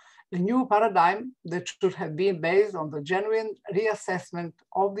Confederation, a new paradigm that should have been based on the genuine reassessment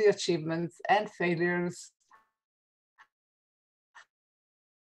of the achievements and failures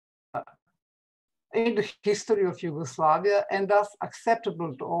in the history of Yugoslavia, and thus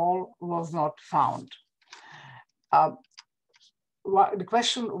acceptable to all, was not found. The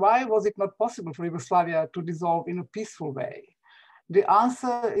question, why was it not possible for Yugoslavia to dissolve in a peaceful way? The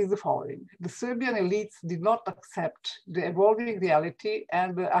answer is the following. The Serbian elites did not accept the evolving reality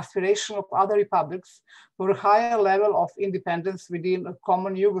and the aspiration of other republics for a higher level of independence within a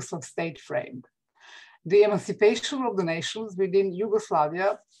common Yugoslav state frame. The emancipation of the nations within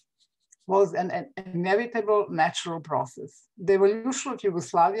Yugoslavia was an inevitable natural process. The evolution of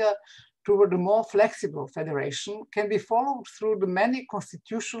Yugoslavia toward a more flexible federation can be followed through the many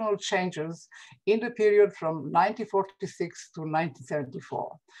constitutional changes in the period from 1946 to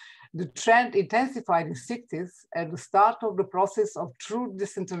 1974. The trend intensified in the 60s at the start of the process of true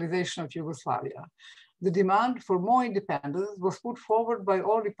decentralization of Yugoslavia. The demand for more independence was put forward by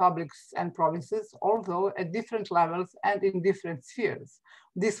all republics and provinces, although at different levels and in different spheres.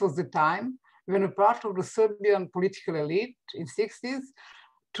 This was the time when a part of the Serbian political elite in the 60s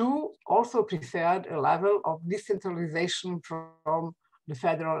also preferred a level of decentralization from the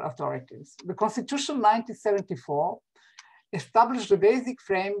federal authorities. The Constitution 1974 established the basic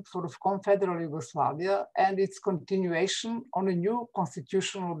frame for the confederal Yugoslavia and its continuation on a new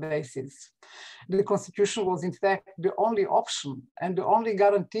constitutional basis. The Constitution was in fact the only option and the only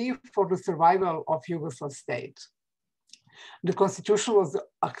guarantee for the survival of Yugoslav state. The Constitution was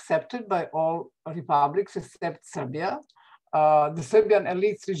accepted by all republics except Serbia. The Serbian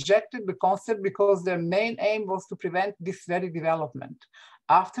elites rejected the concept because their main aim was to prevent this very development.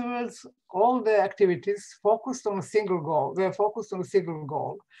 Afterwards, all the activities were focused on a single goal,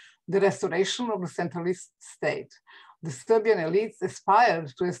 the restoration of the centralist state. The Serbian elites aspired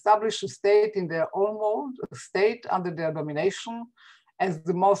to establish a state in their own mold, a state under their domination, as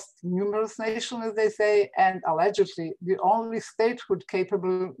the most numerous nation, as they say, and allegedly the only statehood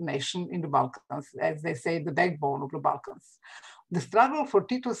capable nation in the Balkans, as they say, the backbone of the Balkans. The struggle for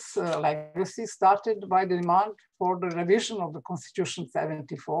Tito's legacy started by the demand for the revision of the Constitution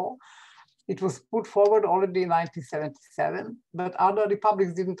 74. It was put forward already in 1977, but other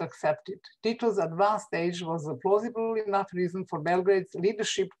republics didn't accept it. Tito's advanced age was a plausible enough reason for Belgrade's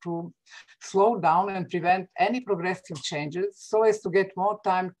leadership to slow down and prevent any progressive changes so as to get more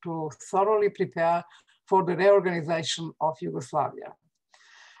time to thoroughly prepare for the reorganization of Yugoslavia.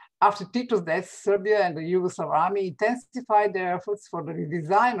 After Tito's death, Serbia and the Yugoslav army intensified their efforts for the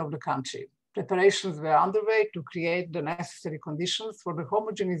redesign of the country. Preparations were underway to create the necessary conditions for the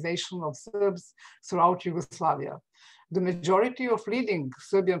homogenization of Serbs throughout Yugoslavia. The majority of leading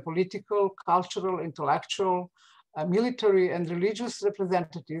Serbian political, cultural, intellectual, military, and religious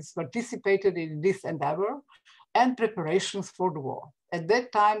representatives participated in this endeavor and preparations for the war. At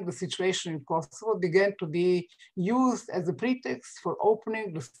that time, the situation in Kosovo began to be used as a pretext for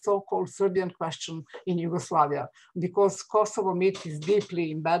opening the so-called Serbian question in Yugoslavia, because Kosovo myth is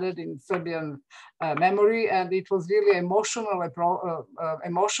deeply embedded in Serbian memory, and it was really emotional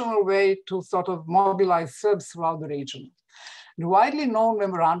way to sort of mobilize Serbs throughout the region. The widely known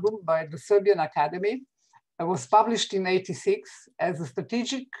memorandum by the Serbian Academy was published in '86 as a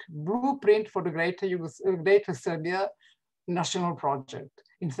strategic blueprint for the Greater Serbia national project.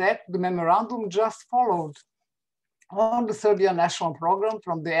 In fact, the memorandum just followed on the Serbian national program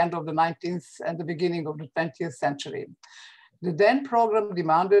from the end of the 19th and the beginning of the 20th century. The then program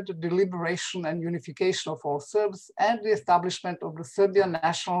demanded the liberation and unification of all Serbs and the establishment of the Serbian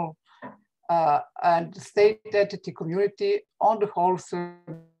national and state entity community on the whole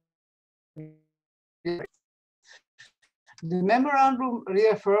Serbian. The memorandum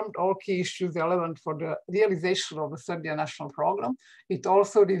reaffirmed all key issues relevant for the realization of the Serbian national program. It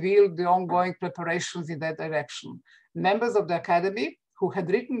also revealed the ongoing preparations in that direction. Members of the Academy who had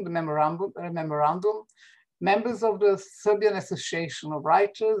written the memorandum, members of the Serbian Association of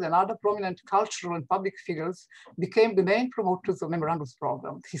Writers and other prominent cultural and public figures became the main promoters of memorandum's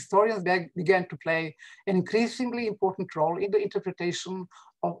program. Historians began to play an increasingly important role in the interpretation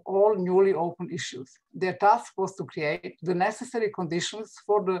of all newly open issues. Their task was to create the necessary conditions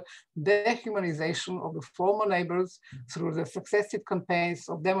for the dehumanization of the former neighbors through the successive campaigns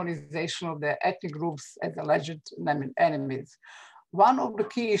of demonization of their ethnic groups as alleged enemies. One of the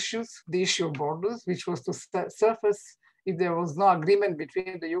key issues, the issue of borders, which was to surface if there was no agreement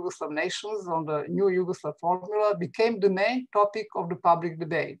between the Yugoslav nations on the new Yugoslav formula, became the main topic of the public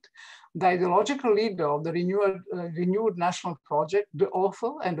debate. The ideological leader of the renewed national project, the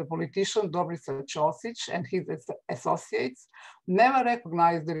author and the politician Dobriša Ćosić and his associates, never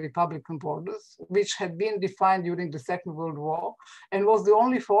recognized the republican borders, which had been defined during the Second World War and was the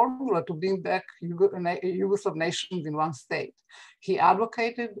only formula to bring back Yugoslav nations in one state. He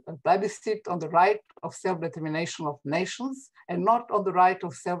advocated a plebiscite on the right of self-determination of nations and not on the right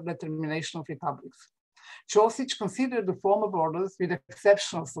of self-determination of republics. Ćosić considered the former borders, with the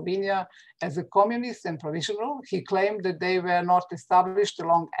exception of Slovenia, as a communist and provisional. He claimed that they were not established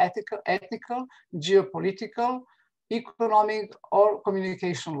along ethnical, geopolitical, economic, or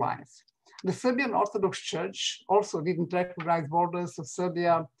communication lines. The Serbian Orthodox Church also didn't recognize borders of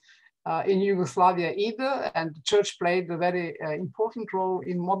Serbia in Yugoslavia either, and the church played a very important role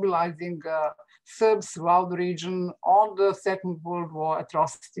in mobilizing Serbs throughout the region on the Second World War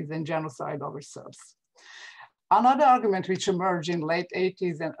atrocities and genocide over Serbs. Another argument which emerged in late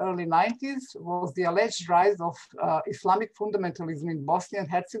 80s and early 90s was the alleged rise of Islamic fundamentalism in Bosnia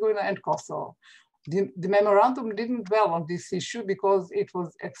and Herzegovina and Kosovo. The memorandum didn't dwell on this issue because it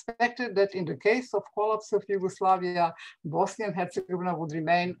was expected that in the case of collapse of Yugoslavia, Bosnia and Herzegovina would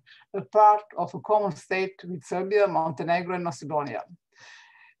remain a part of a common state with Serbia, Montenegro, and Macedonia.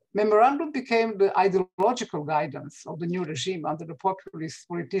 Memorandum became the ideological guidance of the new regime under the populist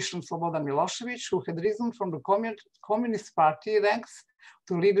politician Slobodan Milosevic, who had risen from the Communist Party ranks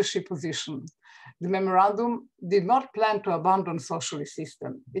to leadership position. The memorandum did not plan to abandon socialist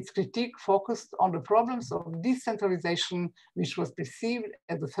system. Its critique focused on the problems of decentralization, which was perceived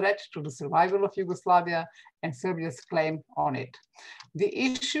as a threat to the survival of Yugoslavia and Serbia's claim on it. The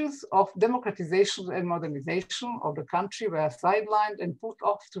issues of democratization and modernization of the country were sidelined and put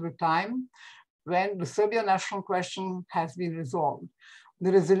off to the time when the Serbian national question has been resolved.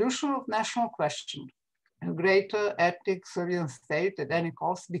 The resolution of national question, a greater ethnic Serbian state at any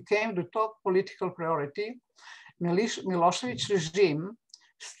cost, became the top political priority. Milosevic's regime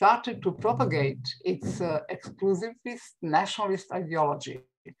started to propagate its exclusivist nationalist ideology.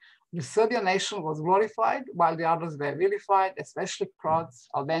 The Serbian nation was glorified while the others were vilified, especially Croats,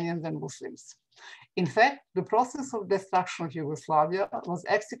 Albanians, and Muslims. In fact, the process of destruction of Yugoslavia was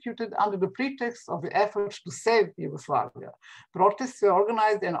executed under the pretext of the efforts to save Yugoslavia. Protests were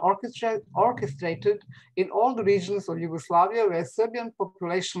organized and orchestrated in all the regions of Yugoslavia where Serbian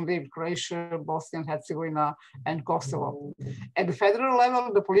population lived: Croatia, Bosnia and Herzegovina, and Kosovo. At the federal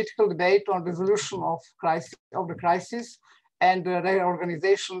level, the political debate on resolution of the crisis and the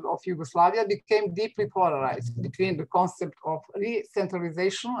reorganization of Yugoslavia became deeply polarized between the concept of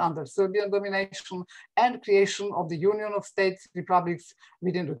re-centralization under Serbian domination and creation of the Union of States Republics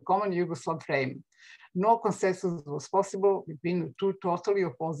within the common Yugoslav frame. No consensus was possible between the two totally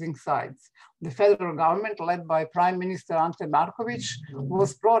opposing sides. The federal government, led by Prime Minister Ante Marković,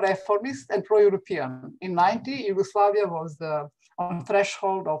 was pro-reformist and pro-European. In 1990, Yugoslavia was on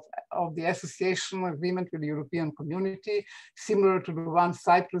threshold of the association agreement with the European community, similar to the one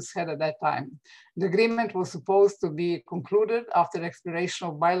Cyprus had at that time. The agreement was supposed to be concluded after expiration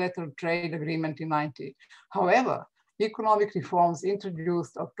of bilateral trade agreement in 1990. However, economic reforms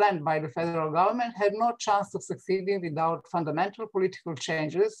introduced or planned by the federal government had no chance of succeeding without fundamental political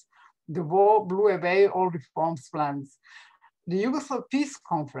changes. The war blew away all reforms plans. The Yugoslav Peace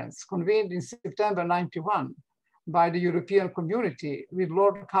Conference, convened in September 91 by the European community with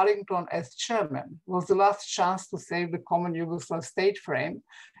Lord Carrington as chairman, was the last chance to save the common Yugoslav state frame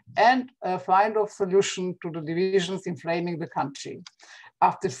and find a solution to the divisions inflaming the country.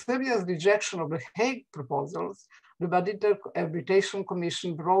 After Serbia's rejection of the Hague proposals, the Budget Arbitration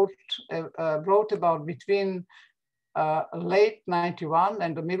Commission brought about between late 91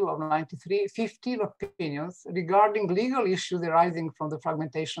 and the middle of 93, 15 opinions regarding legal issues arising from the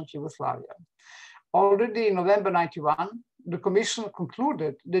fragmentation of Yugoslavia. Already in November 91, the Commission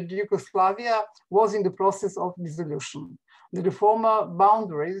concluded that Yugoslavia was in the process of dissolution, that the former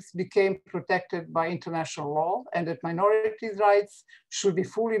boundaries became protected by international law and that minorities' rights should be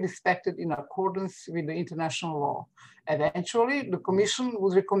fully respected in accordance with the international law. Eventually, the Commission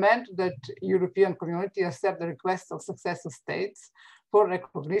would recommend that European community accept the request of successor states for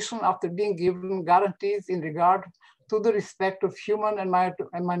recognition after being given guarantees in regard to the respect of human and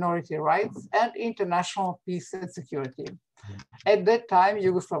minority rights and international peace and security. At that time,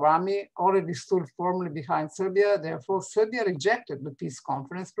 Yugoslav army already stood firmly behind Serbia. Therefore, Serbia rejected the peace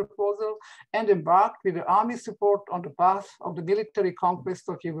conference proposal and embarked with the army support on the path of the military conquest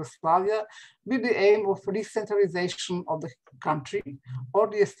of Yugoslavia with the aim of decentralization of the country or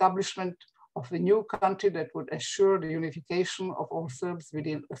the establishment of a new country that would assure the unification of all Serbs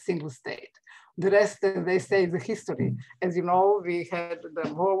within a single state. the rest, as they say, is the history. As you know, we had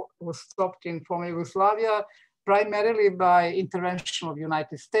the war was stopped in former Yugoslavia, primarily by intervention of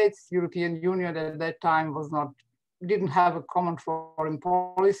United States. European Union at that time didn't have a common foreign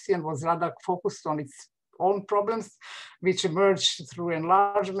policy and was rather focused on its own problems, which emerged through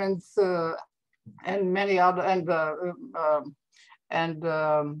enlargements and many other, and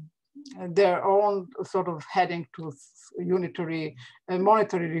their own sort of heading to unitary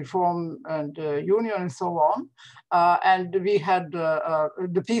monetary reform and union and so on. And we had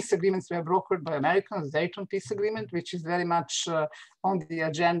the peace agreements were brokered by Americans, Dayton Peace Agreement, which is very much on the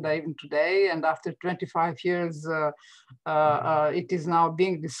agenda even today. And after 25 years, it is now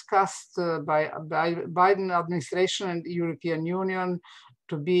being discussed by Biden administration and the European Union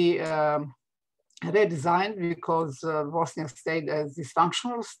to be redesigned because Bosnia stayed as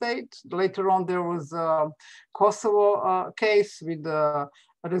dysfunctional state. Later on, there was a Kosovo case with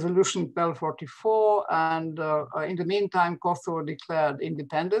resolution 1244, and in the meantime, Kosovo declared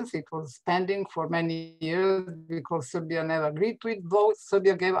independence. It was pending for many years because Serbia never agreed to it, though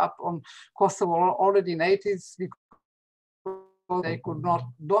Serbia gave up on Kosovo already in the 80s because they could not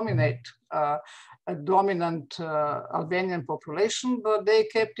dominate a dominant Albanian population, but they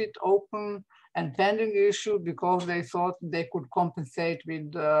kept it open and pending issue because they thought they could compensate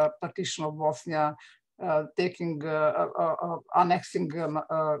with partition of Bosnia, annexing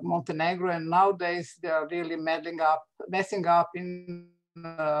Montenegro, and nowadays they are really messing up in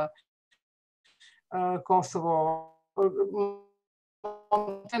Kosovo.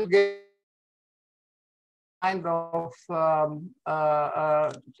 Kind of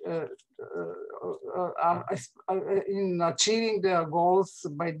in achieving their goals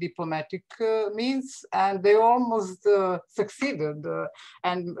by diplomatic means, and they almost succeeded.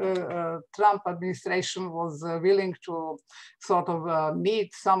 And Trump administration was willing to sort of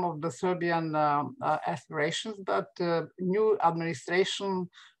meet some of the Serbian aspirations, but new administration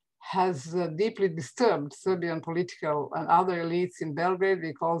has deeply disturbed Serbian political and other elites in Belgrade,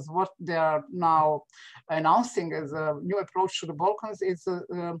 because what they are now announcing as a new approach to the Balkans is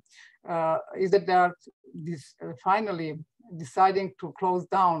that they are finally deciding to close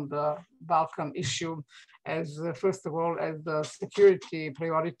down the Balkan issue as, first of all, as the security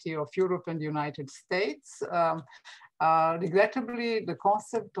priority of Europe and the United States. Regrettably, the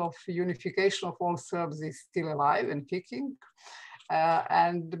concept of unification of all Serbs is still alive and kicking.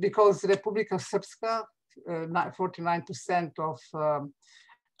 And because Republika Srpska, 49% of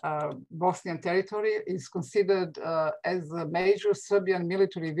Bosnian territory, is considered as a major Serbian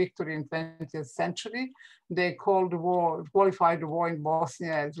military victory in 20th century, they called the war, qualified the war in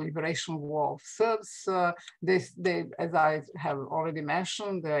Bosnia as Liberation War of Serbs. They, as I have already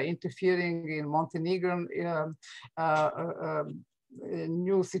mentioned, they're interfering in Montenegrin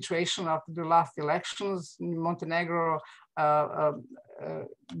new situation after the last elections. Montenegro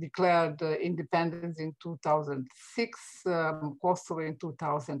declared independence in 2006, Kosovo in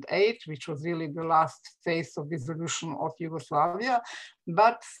 2008, which was really the last phase of dissolution of Yugoslavia.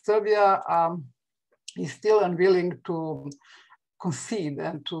 But Serbia is still unwilling to concede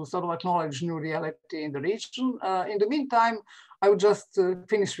and to sort of acknowledge new reality in the region. In the meantime, I would just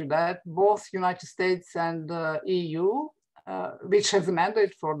finish with that. Both United States and EU, which has a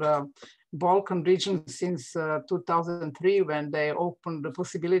mandate for the Balkan region since 2003, when they opened the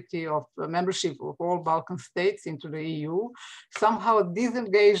possibility of membership of all Balkan states into the EU, somehow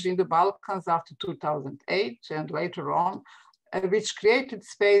disengaged in the Balkans after 2008 and later on, which created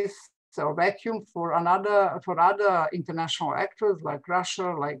space or vacuum for other international actors like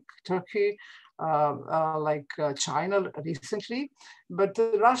Russia, like Turkey, like China recently. But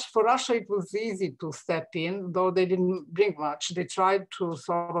for Russia, it was easy to step in, though they didn't bring much. They tried to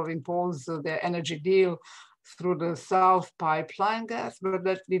sort of impose their energy deal through the South pipeline gas, but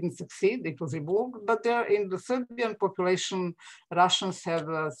that didn't succeed. It was removed. But there, in the Serbian population, Russians have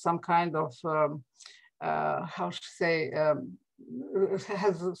some kind of, how to say,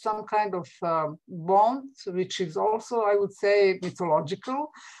 has some kind of bond, which is also, I would say,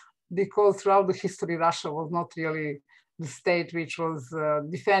 mythological, because throughout the history, Russia was not really the state which was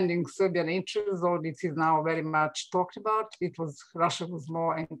defending Serbian interests, though this is now very much talked about. Russia was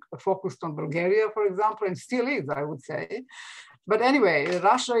more focused on Bulgaria, for example, and still is, I would say. But anyway,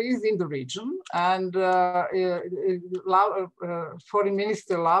 Russia is in the region, and Foreign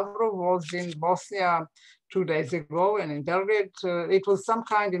Minister Lavrov was in Bosnia 2 days ago, and in Belgrade. It was some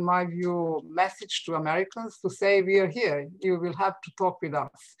kind, in my view, message to Americans to say, we are here, you will have to talk with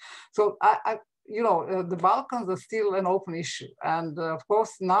us. So the Balkans are still an open issue. And of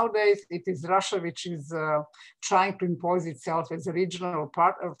course, nowadays it is Russia which is trying to impose itself as a regional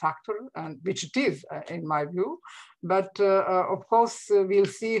factor, and which it is, in my view. But of course, we'll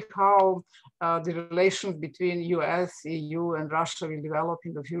see how the relations between US, EU, and Russia will develop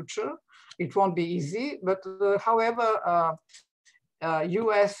in the future. It won't be easy, but however,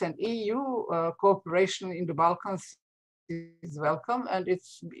 US and EU cooperation in the Balkans is welcome, and it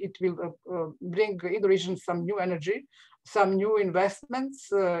will bring in the region some new energy, some new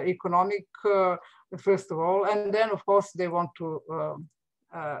investments, economic, first of all, and then of course they want to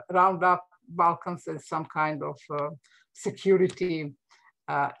round up Balkans as some kind of security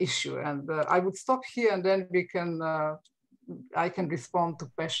issue. And I would stop here, and then we can, I can respond to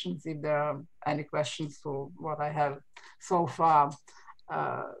questions if there are any questions to what I have so far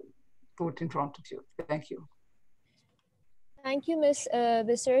put in front of you. Thank you. Thank you, Ms.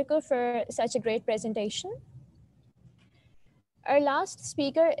 Biserko, for such a great presentation. Our last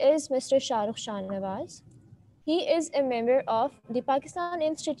speaker is Mr. Shahrukh Shahnawaz. He is a member of the Pakistan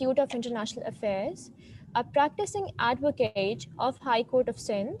Institute of International Affairs, a practicing advocate of High Court of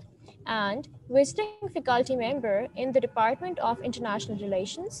Sindh, and visiting faculty member in the Department of International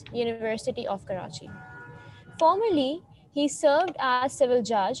Relations, University of Karachi. Formerly, he served as civil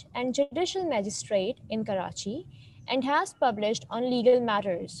judge and judicial magistrate in Karachi and has published on legal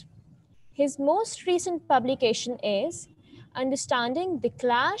matters. His most recent publication is Understanding the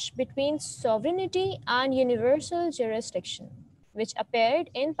Clash Between Sovereignty and Universal Jurisdiction, which appeared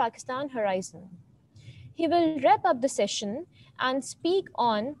in Pakistan Horizon. He will wrap up the session and speak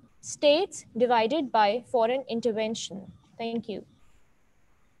on states divided by foreign intervention. Thank you.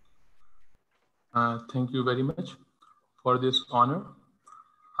 Thank you very much for this honor.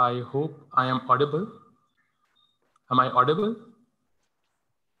 I hope I am audible. Am I audible?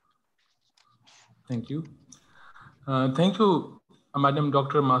 Thank you. Thank you, Madam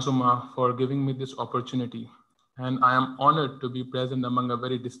Dr. Masuma, for giving me this opportunity. And I am honored to be present among a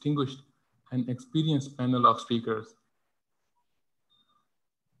very distinguished and experienced panel of speakers.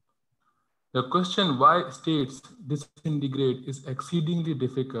 The question why states disintegrate is exceedingly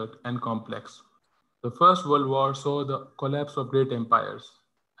difficult and complex. The First World War saw the collapse of great empires,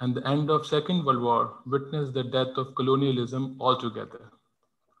 and the end of Second World War witnessed the death of colonialism altogether.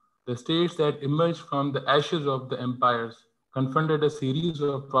 The states that emerged from the ashes of the empires confronted a series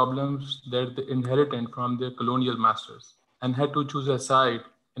of problems that they inherited from their colonial masters and had to choose a side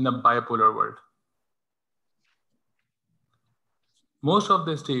in a bipolar world. Most of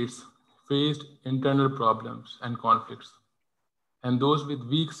the states faced internal problems and conflicts, and those with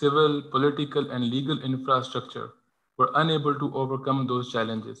weak civil, political, and legal infrastructure were unable to overcome those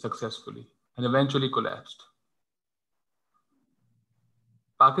challenges successfully and eventually collapsed.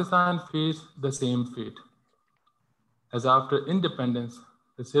 Pakistan faced the same fate, as after independence,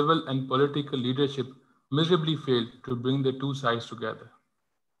 the civil and political leadership miserably failed to bring the two sides together,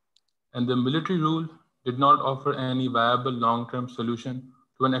 and the military rule did not offer any viable long-term solution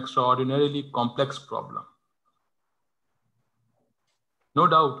to an extraordinarily complex problem. No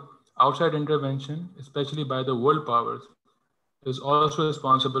doubt, outside intervention, especially by the world powers, is also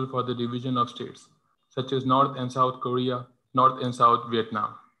responsible for the division of states, such as North and South Korea, North and South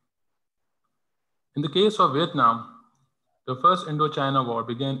Vietnam. In the case of Vietnam, the first Indochina War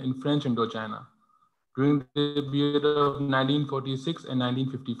began in French Indochina during the period of 1946 and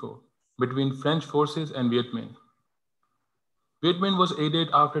 1954 between French forces and Viet Minh. Viet Minh was aided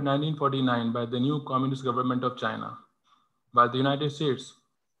after 1949 by the new Communist government of China, while the United States,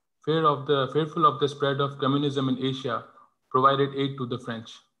 fearful of the spread of communism in Asia, provided aid to the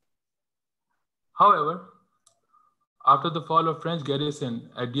French. However, after the fall of French garrison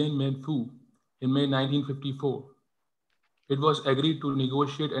at Dien Bien Phu in May 1954, it was agreed to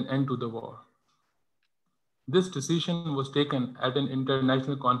negotiate an end to the war. This decision was taken at an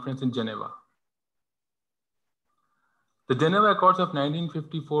international conference in Geneva. The Geneva Accords of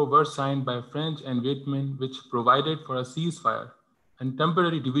 1954 were signed by French and Viet Minh, which provided for a ceasefire and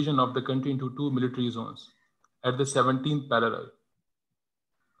temporary division of the country into two military zones at the 17th parallel.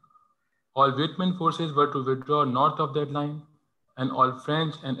 All Viet Minh forces were to withdraw north of that line, and all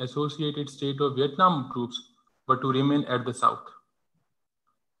French and Associated State of Vietnam troops were to remain at the south.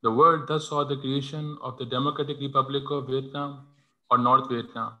 The world thus saw the creation of the Democratic Republic of Vietnam, or North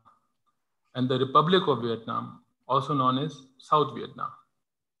Vietnam, and the Republic of Vietnam, also known as South Vietnam.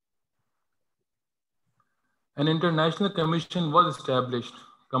 An international commission was established,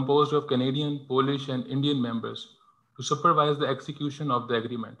 composed of Canadian, Polish, and Indian members to supervise the execution of the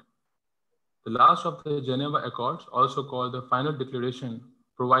agreement. The last of the Geneva Accords, also called the Final Declaration,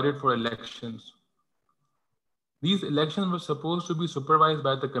 provided for elections. These elections were supposed to be supervised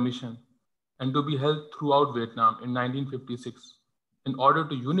by the Commission and to be held throughout Vietnam in 1956 in order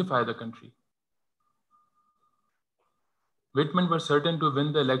to unify the country. Vietnam were certain to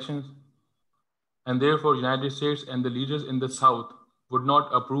win the elections, and therefore United States and the leaders in the South would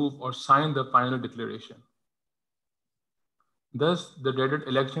not approve or sign the final declaration. Thus, the dreaded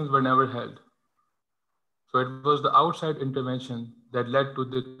elections were never held. So it was the outside intervention that led to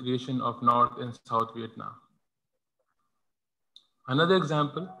the creation of North and South Vietnam. Another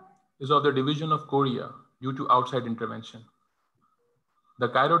example is of the division of Korea due to outside intervention. The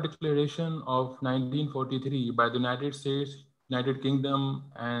Cairo Declaration of 1943 by the United States, United Kingdom,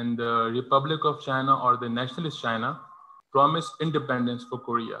 and the Republic of China, or the Nationalist China, promised independence for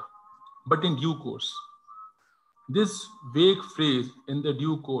Korea, but in due course. This vague phrase, "in the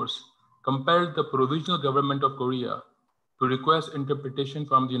due course," compelled the Provisional Government of Korea to request interpretation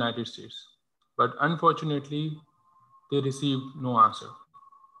from the United States. But unfortunately, they received no answer.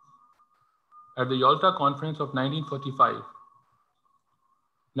 At the Yalta Conference of 1945,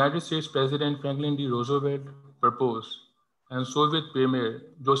 United States President Franklin D. Roosevelt proposed, and Soviet Premier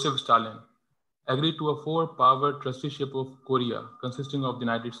Joseph Stalin agreed to a four-power trusteeship of Korea consisting of the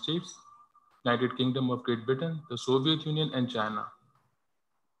United States, United Kingdom of Great Britain, the Soviet Union, and China.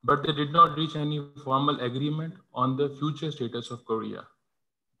 But they did not reach any formal agreement on the future status of Korea.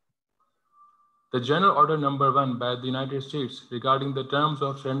 The General Order Number 1 by the United States regarding the terms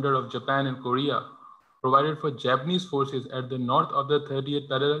of surrender of Japan and Korea provided for Japanese forces at the north of the 38th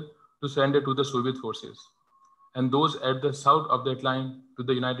parallel to surrender to the Soviet forces, and those at the south of that line to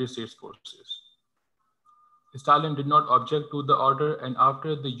the United States forces. Stalin did not object to the order, and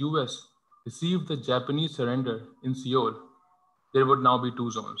after the US received the Japanese surrender in Seoul, there would now be two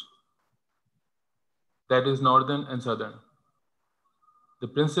zones. That is Northern and Southern. The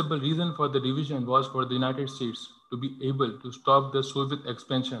principal reason for the division was for the United States to be able to stop the Soviet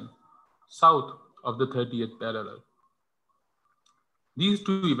expansion south of the 30th parallel. These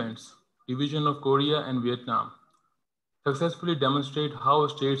two events, division of Korea and Vietnam, successfully demonstrate how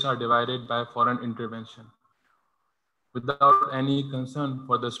states are divided by foreign intervention without any concern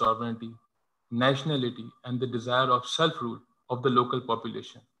for the sovereignty, nationality, and the desire of self-rule of the local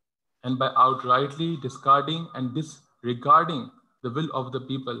population, and by outrightly discarding and disregarding the will of the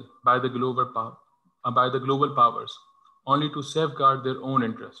people by the global powers, only to safeguard their own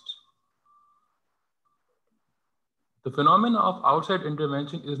interests. The phenomena of outside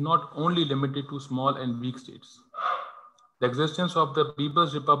intervention is not only limited to small and weak states. The existence of the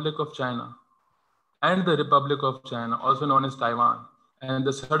People's Republic of China and the Republic of China, also known as Taiwan, and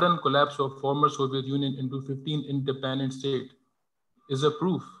the sudden collapse of former Soviet Union into 15 independent states is a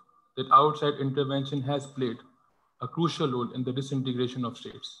proof that outside intervention has played a crucial role in the disintegration of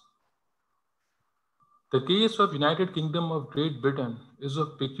states. The case of United Kingdom of Great Britain is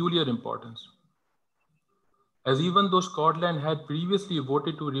of peculiar importance, as even though Scotland had previously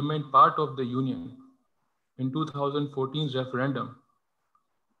voted to remain part of the Union in 2014's referendum,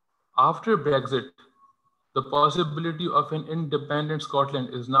 after Brexit, the possibility of an independent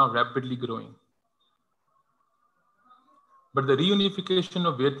Scotland is now rapidly growing. But the reunification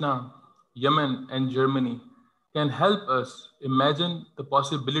of Vietnam, Yemen, and Germany can help us imagine the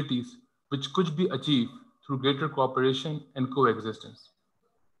possibilities which could be achieved through greater cooperation and coexistence.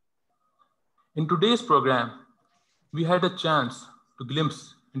 In today's program, we had a chance to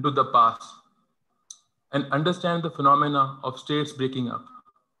glimpse into the past and understand the phenomena of states breaking up.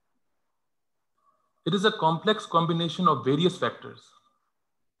 It is a complex combination of various factors.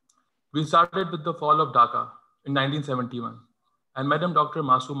 We started with the fall of Dhaka in 1971, and Madam Dr.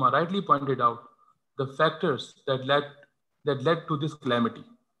 Masuma rightly pointed out the factors that led to this calamity.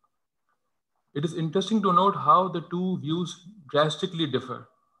 It is interesting to note how the two views drastically differ,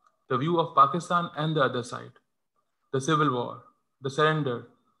 the view of Pakistan and the other side, the civil war, the surrender,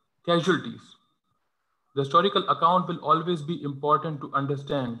 casualties. The historical account will always be important to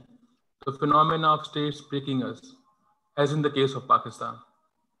understand the phenomena of states breaking us, as in the case of Pakistan.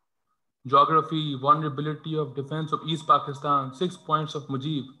 Geography, vulnerability of defense of East Pakistan, 6 points of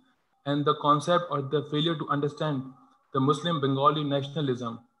Mujib, and the concept or the failure to understand the Muslim Bengali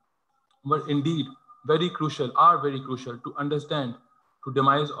nationalism were indeed very crucial to understand the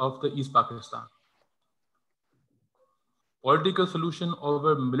demise of the East Pakistan. Political solution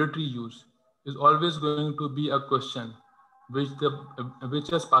over military use is always going to be a question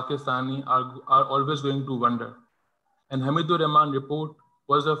which as Pakistani are always going to wonder. And Hamidur Rahman report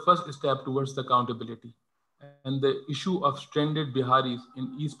was the first step towards the accountability. And the issue of stranded Biharis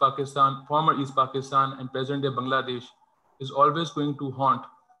in East Pakistan, former East Pakistan and present-day Bangladesh is always going to haunt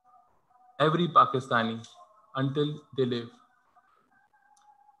every Pakistani until they live.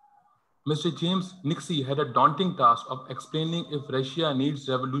 Mr. James Nixey had a daunting task of explaining if Russia needs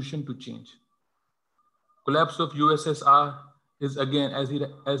revolution to change. Collapse of USSR is again, as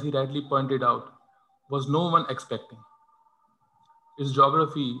he rightly pointed out, was no one expecting. Its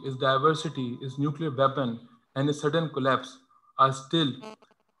geography, its diversity, its nuclear weapon, and its sudden collapse are still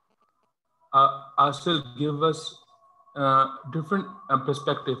give us different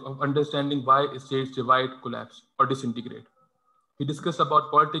perspective of understanding why states divide, collapse, or disintegrate. He discussed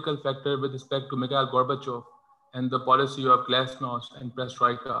about political factor with respect to Mikhail Gorbachev and the policy of glasnost and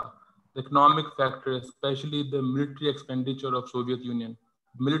perestroika, the economic factor, especially the military expenditure of Soviet Union,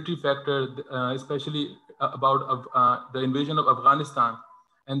 military factor, especially about the invasion of Afghanistan,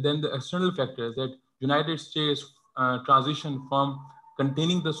 and then the external factors that United States transition from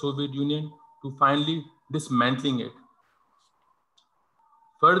containing the Soviet Union to finally dismantling it.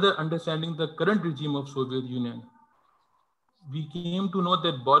 Further understanding the current regime of Soviet Union, we came to know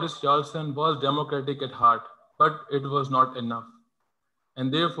that Boris Yeltsin was democratic at heart, but it was not enough.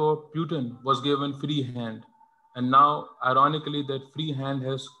 And therefore, Putin was given free hand. And now, ironically, that free hand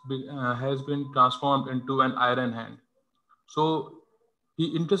has been transformed into an iron hand. So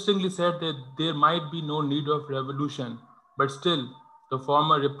he interestingly said that there might be no need of revolution, but still the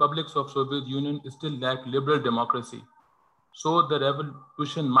former republics of Soviet Union still lack liberal democracy. So the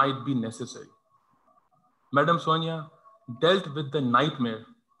revolution might be necessary. Madam Sonia dealt with the nightmare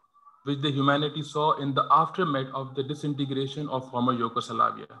which the humanity saw in the aftermath of the disintegration of former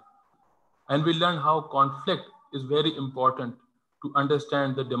Yugoslavia. And we learned how conflict is very important to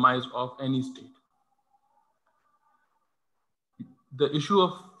understand the demise of any state. The issue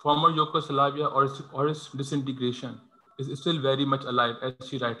of former Yugoslavia or its disintegration is still very much alive, as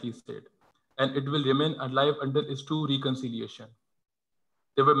she rightly said, and it will remain alive until its true reconciliation.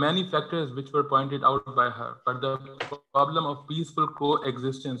 There were many factors which were pointed out by her, but the problem of peaceful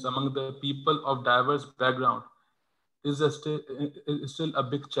coexistence among the people of diverse background is still a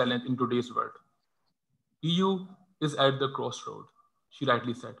big challenge in today's world. EU is at the crossroad, she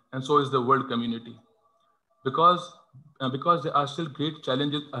rightly said, and so is the world community. Because there are still great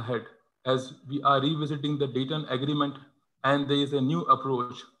challenges ahead as we are revisiting the Dayton Agreement, and there is a new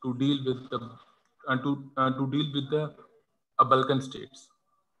approach to deal with the Balkan states.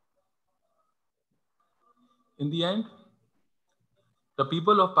 In the end, the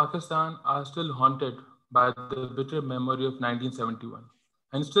people of Pakistan are still haunted by the bitter memory of 1971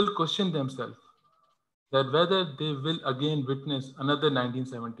 and still question themselves that whether they will again witness another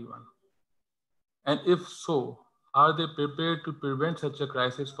 1971. And if so, are they prepared to prevent such a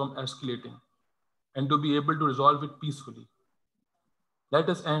crisis from escalating and to be able to resolve it peacefully? Let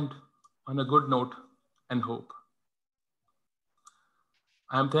us end on a good note and hope.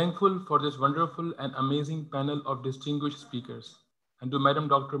 I am thankful for this wonderful and amazing panel of distinguished speakers and to Madam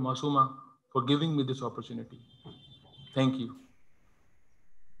Dr. Masuma for giving me this opportunity. Thank you.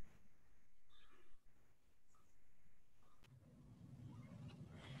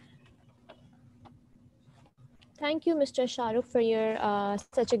 Thank you, Mr. Shahrukh, for your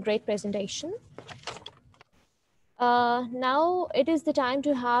such a great presentation. Now it is the time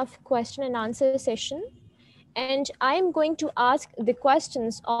to have question and answer session. And I'm going to ask the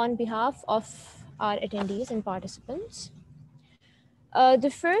questions on behalf of our attendees and participants. The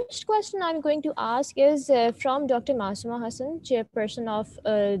first question I'm going to ask is from Dr. Masuma Hasan, Chairperson of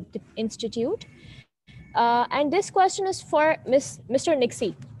the Institute. And this question is for Mr.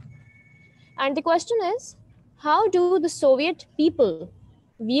 Nixey. And the question is, how do the Soviet people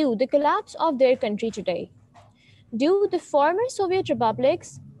view the collapse of their country today? Do the former Soviet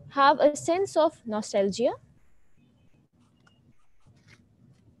republics have a sense of nostalgia?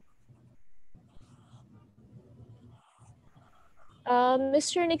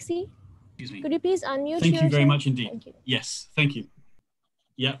 Mr. Nixey, could you please unmute yourself? Thank you very much indeed. Thank you. Yes, thank you.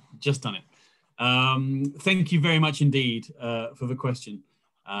 Yeah, just done it. Thank you very much indeed for the question,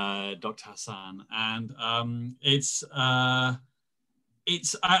 Dr. Hasan. And it's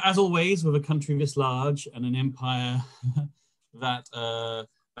as always with a country this large and an empire that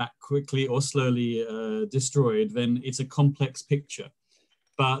quickly or slowly destroyed, then it's a complex picture.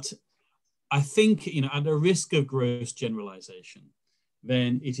 But I think, at the risk of gross generalization,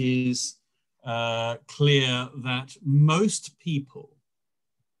 then it is clear that most people,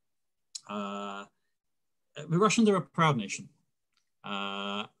 the Russians are a proud nation,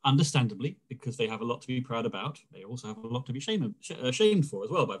 understandably, because they have a lot to be proud about. They also have a lot to be ashamed for as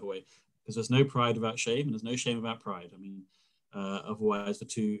well, by the way, because there's no pride without shame and there's no shame without pride. I mean, otherwise the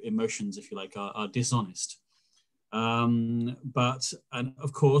two emotions, if you like, are dishonest. And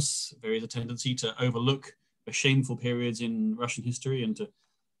of course, there is a tendency to overlook the shameful periods in Russian history and to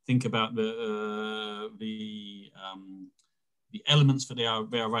think about the elements that they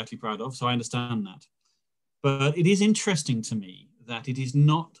are rightly proud of. So I understand that. But it is interesting to me that it is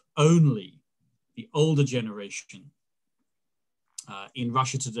not only the older generation in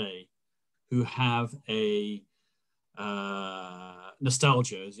Russia today who have a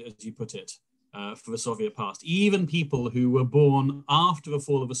nostalgia, as you put it, for the Soviet past. Even people who were born after the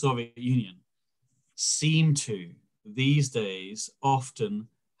fall of the Soviet Union seem to, these days, often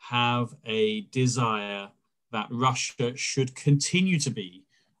have a desire that Russia should continue to be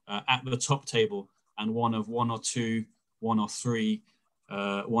at the top table and one of one or three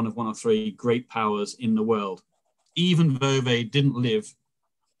great powers in the world, even though they didn't live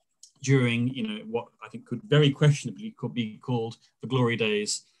during, what I think could very questionably could be called the glory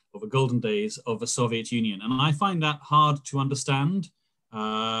days or the golden days of the Soviet Union. And I find that hard to understand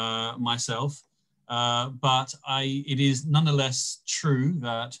myself, but it is nonetheless true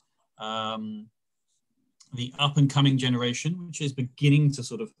that the up and coming generation, which is beginning to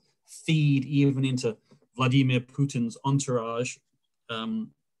sort of feed even into Vladimir Putin's entourage,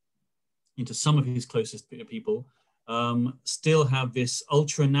 into some of his closest people, still have this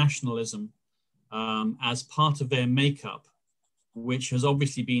ultra-nationalism as part of their makeup, which has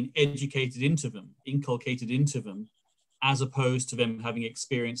obviously been inculcated into them, as opposed to them having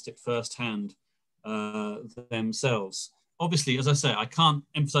experienced it firsthand themselves. Obviously, as I say, I can't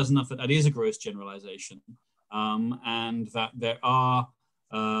emphasize enough that that is a gross generalization, and that there are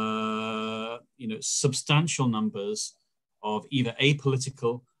substantial numbers of either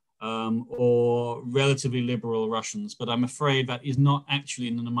apolitical or relatively liberal Russians, but I'm afraid that is not actually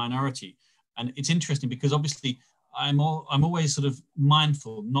in the minority. And it's interesting because obviously I'm always sort of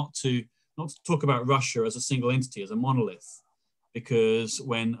mindful not to talk about Russia as a single entity, as a monolith, because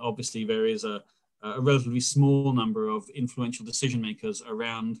when obviously there is a relatively small number of influential decision makers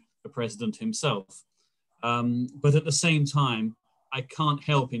around the president himself. But at the same time, I can't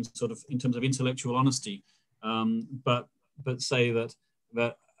help in terms of intellectual honesty, but say that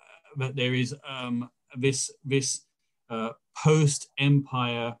there is this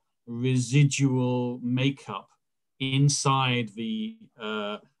post-empire residual makeup inside the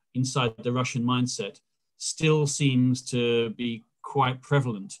Russian mindset still seems to be quite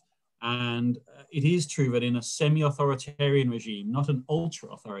prevalent. And it is true that in a semi-authoritarian regime, not an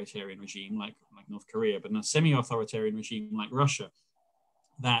ultra-authoritarian regime like North Korea, but in a semi-authoritarian regime like Russia,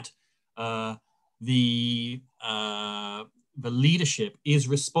 that the leadership is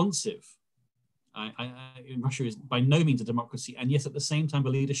responsive. Russia is by no means a democracy, and yet at the same time, the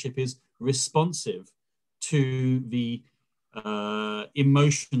leadership is responsive to the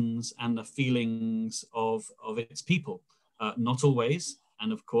emotions and the feelings of its people. Not always,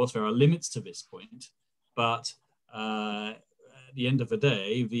 and of course there are limits to this point, but at the end of the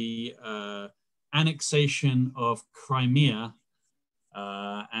day, the annexation of Crimea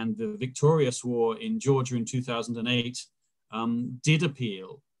and the victorious war in Georgia in 2008 did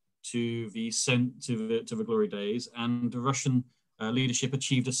appeal to the glory days, and the Russian leadership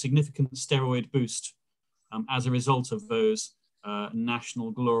achieved a significant steroid boost as a result of those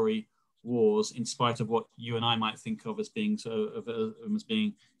national glory wars, in spite of what you and I might think of as being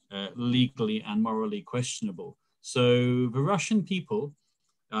legally and morally questionable. So the Russian people,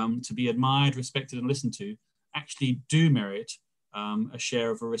 to be admired, respected, and listened to, actually do merit a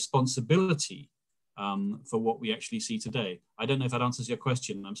share of a responsibility for what we actually see today. I don't know if that answers your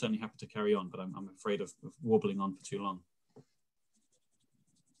question. I'm certainly happy to carry on, but I'm afraid of wobbling on for too long.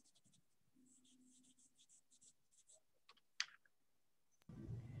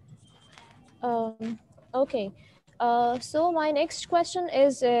 Okay. So my next question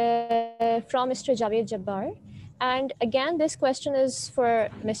is from Mr. Javed Jabbar. And again, this question is for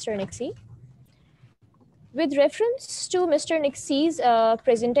Mr. Nixey. With reference to Mr. Nixey's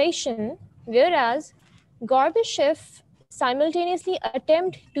presentation, whereas Gorbachev simultaneously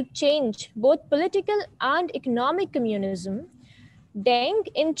attempted to change both political and economic communism, Deng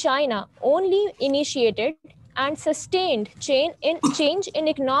in China only initiated and sustained change in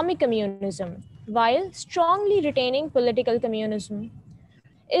economic communism while strongly retaining political communism.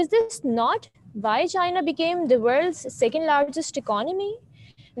 Is this not why China became the world's second largest economy,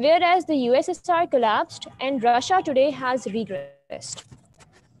 whereas the USSR collapsed and Russia today has regressed?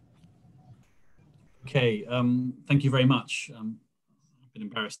 Okay, thank you very much. I've been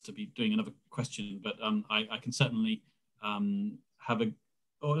embarrassed to be doing another question, but I can certainly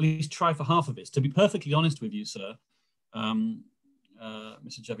or at least try for half of this. To be perfectly honest with you, sir, Mr.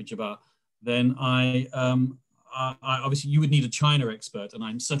 Javed Jabbar, then I obviously you would need a China expert, and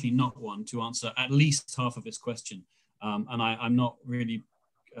I'm certainly not one to answer at least half of this question. And I'm not really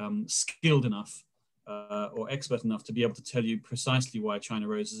skilled enough or expert enough to be able to tell you precisely why China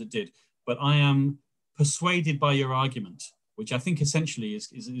rose as it did. But I am persuaded by your argument, which I think essentially is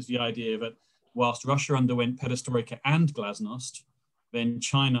the idea that whilst Russia underwent perestroika and glasnost, then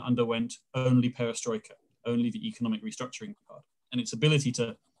China underwent only perestroika, only the economic restructuring part, and its ability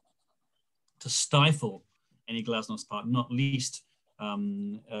to stifle any glasnost part, not least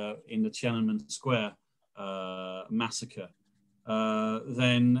in the Tiananmen Square massacre,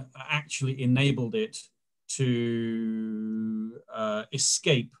 then actually enabled it to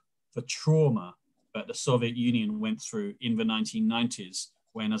escape the trauma that the Soviet Union went through in the 1990s,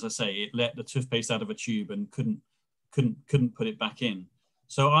 when, as I say, it let the toothpaste out of a tube and couldn't put it back in.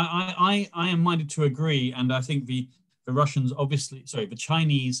 So I am minded to agree, and I think the Russians the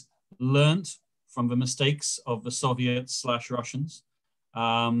Chinese learnt from the mistakes of the Soviets/Russians,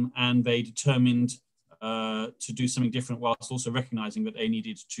 and they determined to do something different, whilst also recognizing that they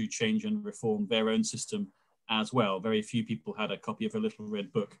needed to change and reform their own system as well. Very few people had a copy of a Little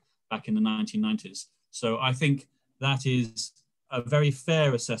Red Book back in the 1990s. So I think that is a very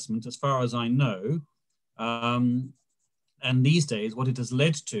fair assessment as far as I know. And these days, what it has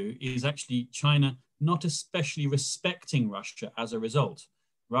led to is actually China not especially respecting Russia as a result.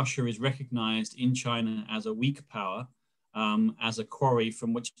 Russia is recognized in China as a weak power, as a quarry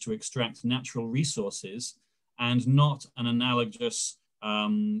from which to extract natural resources, and not an analogous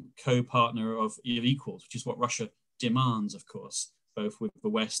co-partner of equals, which is what Russia demands, of course, both with the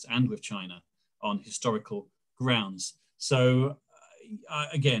West and with China on historical grounds. So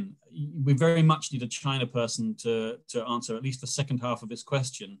again, we very much need a China person to answer at least the second half of this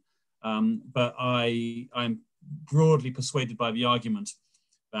question. But I'm broadly persuaded by the argument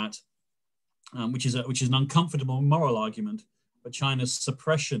that, which is an uncomfortable moral argument, but China's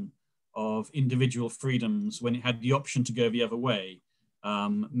suppression of individual freedoms when it had the option to go the other way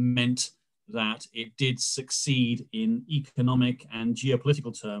meant that it did succeed in economic and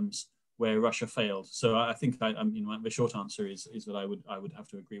geopolitical terms where Russia failed. So I think the short answer is that I would have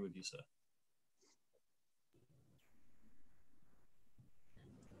to agree with you, sir.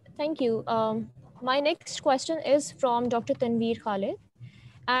 Thank you. My next question is from Dr. Tanveer Khalid,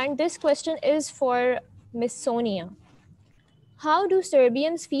 and this question is for Ms. Sonia. How do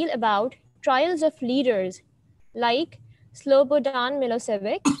Serbians feel about trials of leaders like Slobodan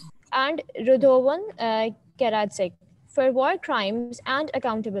Milosevic and Radovan Karadzic for war crimes and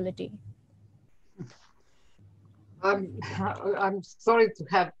accountability? I'm sorry to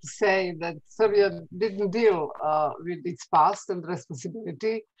have to say that Serbia didn't deal with its past and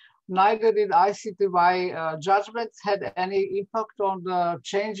responsibility. Neither did ICTY judgments had any impact on the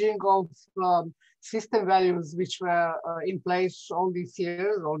changing of system values which were in place all these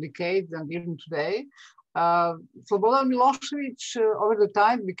years, all decades, and even today. Slobodan Milosevic over the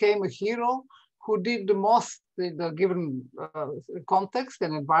time became a hero who did the most in the given context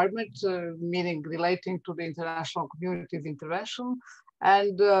and environment, meaning relating to the international community's intervention.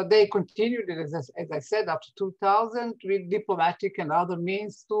 And they continued, as I said, up to 2000 with diplomatic and other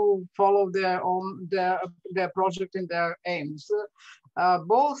means to follow their project and their aims.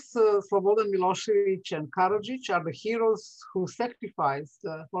 Both Slobodan Milosevic and Karadzic are the heroes who sacrificed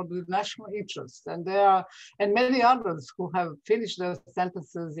for the national interest, and there are many others who have finished their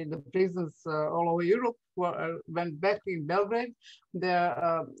sentences in the prisons all over Europe, who went back in Belgrade.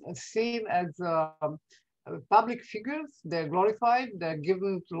 They're seen as public figures. They're glorified. They're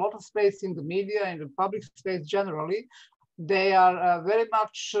given a lot of space in the media and the public space generally. They are very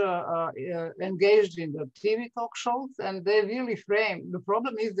much engaged in the TV talk shows, and they really frame. The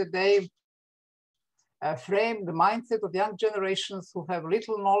problem is that they frame the mindset of young generations who have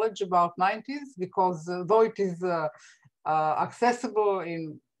little knowledge about 90s, because though it is accessible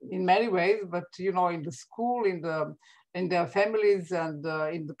in many ways, but in the school, in their families, and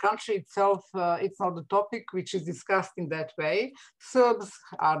in the country itself, it's not the topic which is discussed in that way. Serbs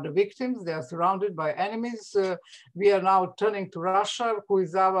are the victims. They are surrounded by enemies. We are now turning to Russia, who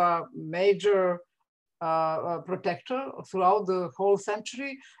is our major protector throughout the whole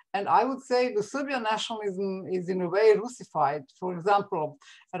century. And I would say the Serbian nationalism is in a way Russified. For example,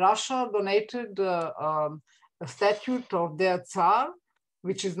 Russia donated a statue of their Tsar,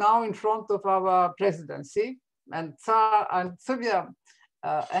 which is now in front of our presidency. And Tsar and Serbia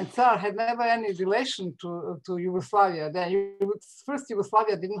and Tsar had never any relation to Yugoslavia. First,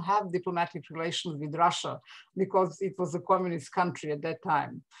 Yugoslavia didn't have diplomatic relations with Russia because it was a communist country at that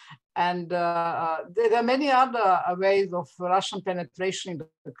time. And there are many other ways of Russian penetration in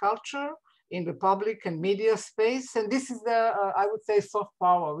the culture, in the public and media space. And this is the, I would say, soft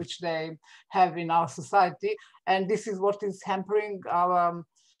power which they have in our society. And this is what is hampering our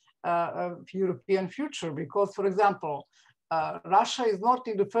European future. Because, for example, Russia is not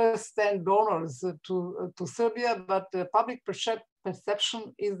in the first 10 donors to Serbia, but the public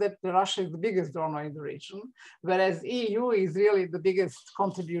perception is that Russia is the biggest donor in the region, whereas EU is really the biggest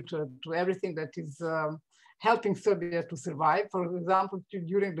contributor to everything that is helping Serbia to survive. For example,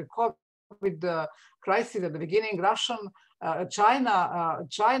 during the COVID crisis at the beginning,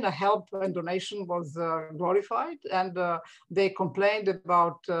 China help and donation was glorified, and they complained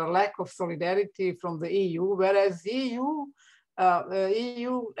about lack of solidarity from the EU, whereas EU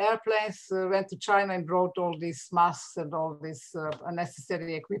airplanes went to China and brought all these masks and all this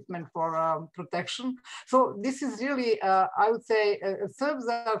unnecessary equipment for protection. So this is really, I would say, Serbs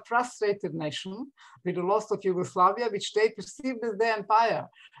are a frustrated nation with the loss of Yugoslavia, which they perceived as their empire.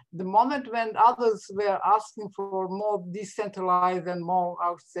 The moment when others were asking for more decentralized and more, I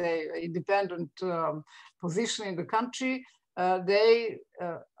would say, independent position in the country,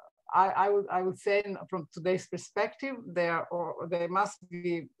 I would say from today's perspective, there must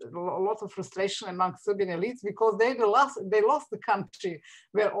be a lot of frustration among Serbian elites because they lost the country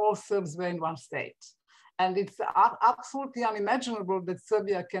where all Serbs were in one state. And it's absolutely unimaginable that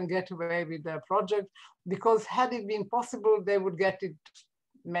Serbia can get away with their project, because had it been possible, they would get it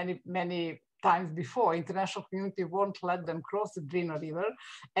many times before. International community won't let them cross the Drina River.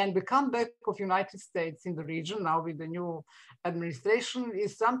 And the comeback of United States in the region now with the new administration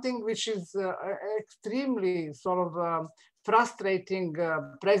is something which is extremely sort of frustrating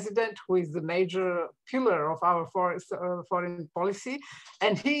president, who is the major pillar of our foreign policy.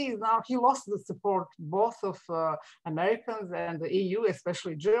 And he lost the support both of Americans and the EU,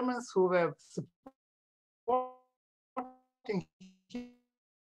 especially Germans, who were supporting him.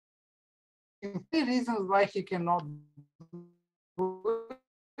 Three reasons why he cannot do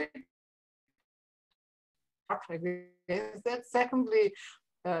it. Secondly,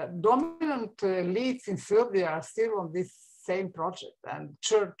 dominant elites in Serbia are still on this same project, and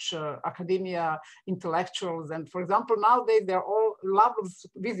church, academia, intellectuals. And for example, nowadays they're all, Lavrov's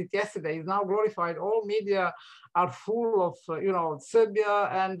visit yesterday is now glorified. All media are full of, Serbia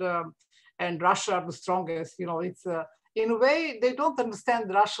and Russia are the strongest. It's in a way, they don't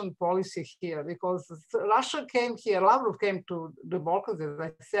understand Russian policy here, because Russia came here, Lavrov came to the Balkans, as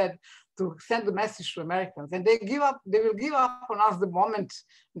I said, to send a message to Americans. And they will give up on us the moment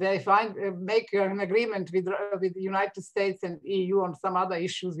they make an agreement with the United States and EU on some other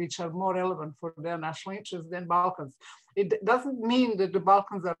issues which are more relevant for their national interests than Balkans. It doesn't mean that the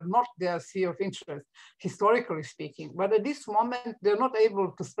Balkans are not their sphere of interest, historically speaking, but at this moment, they're not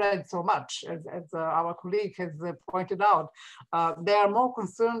able to spread so much, as our colleague has pointed out. They are more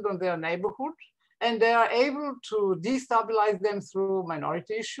concerned on their neighborhood, and they are able to destabilize them through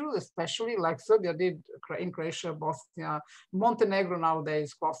minority issues, especially like Serbia did in Croatia, Bosnia, Montenegro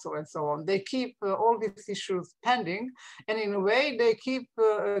nowadays, Kosovo, and so on. They keep all these issues pending, and in a way,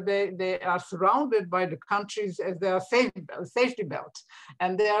 they are surrounded by the countries as their safety belt.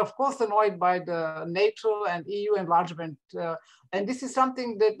 And they are, of course, annoyed by the NATO and EU enlargement. And this is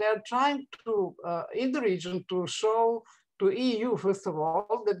something that they're trying to, in the region, to show to EU, first of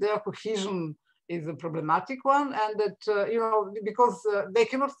all, that their cohesion is a problematic one, and that, because they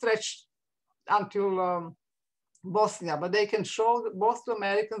cannot stretch until Bosnia, but they can show both to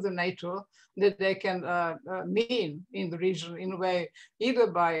Americans and NATO that they can mean in the region in a way, either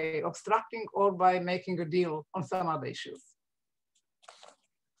by obstructing or by making a deal on some other issues.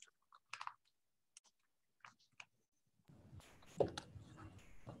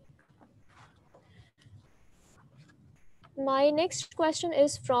 My next question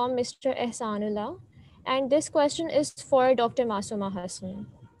is from Mr. Ehsanullah, and this question is for Dr. Masuma Hasan.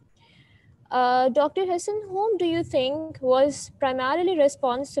 Dr. Hasan, whom do you think was primarily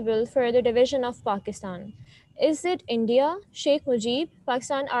responsible for the division of Pakistan? Is it India, Sheikh Mujib,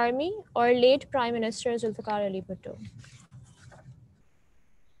 Pakistan Army, or late Prime Minister Zulfikar Ali Bhutto?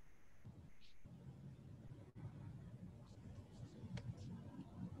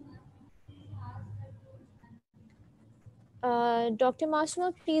 Dr.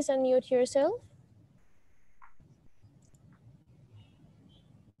 Masuma, please unmute yourself.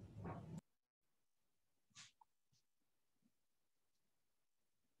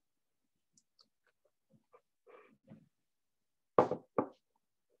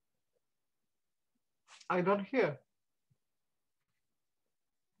 I don't hear.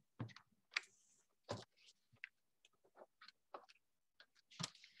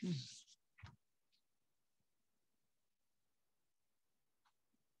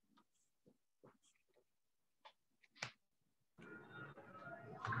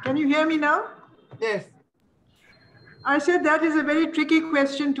 Can you hear me now? Yes. I said that is a very tricky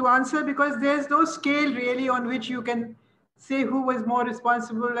question to answer because there's no scale really on which you can say who was more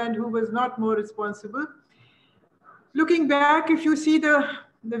responsible and who was not more responsible. Looking back, if you see the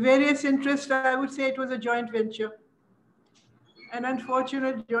various interests, I would say it was a joint venture, an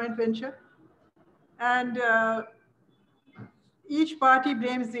unfortunate joint venture. And each party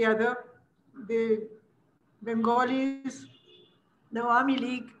blames the other. The Bengalis, the Awami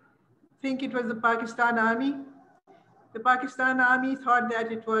League, think it was the Pakistan Army. The Pakistan Army thought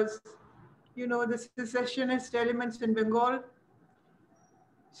that it was, you know, the secessionist elements in Bengal.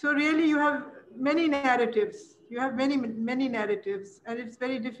 So really you have many narratives. You have many narratives, and it's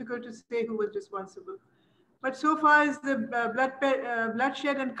very difficult to say who was responsible. But so far as the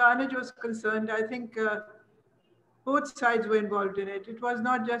bloodshed and carnage was concerned, I think both sides were involved in it. It was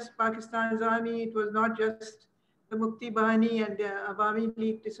not just Pakistan's army, it was not just the Mukti Bahani and the Awami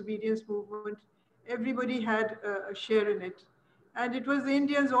League disobedience movement. Everybody had a share in it. And it was the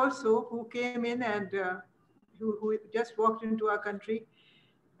Indians also who came in and who just walked into our country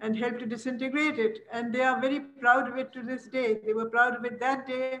and helped to disintegrate it. And they are very proud of it to this day. They were proud of it that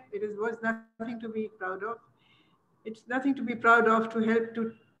day. Was nothing to be proud of. It's nothing to be proud of to help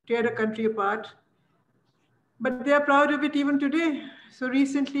to tear a country apart. But they are proud of it even today. So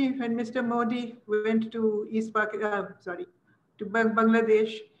recently, when Mr. Modi went to to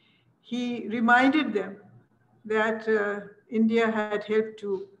Bangladesh, he reminded them that India had helped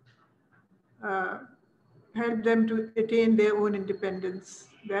them to attain their own independence.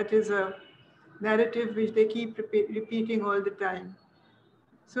 That is a narrative which they keep repeating all the time.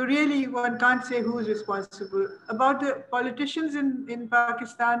 So really, one can't say who is responsible. About the politicians in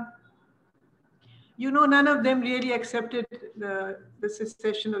Pakistan, you know, none of them really accepted the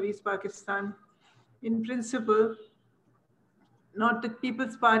secession of East Pakistan. In principle, not the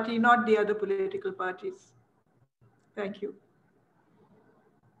People's Party, not the other political parties. Thank you.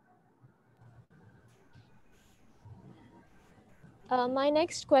 My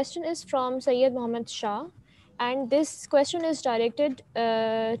next question is from Syed Mohammed Shah, and this question is directed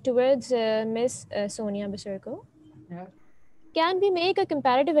towards Ms. Sonja Biserko. Yeah. Can we make a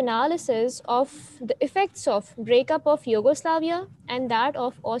comparative analysis of the effects of breakup of Yugoslavia and that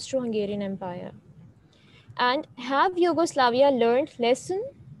of Austro-Hungarian Empire? And have Yugoslavia learned lesson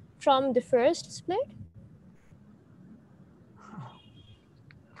from the first split?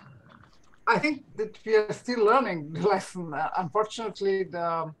 I think that we are still learning the lesson. Unfortunately,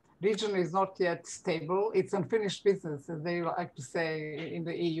 the region is not yet stable. It's unfinished business, as they like to say in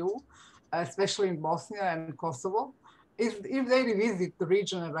the EU, especially in Bosnia and Kosovo. If they revisit the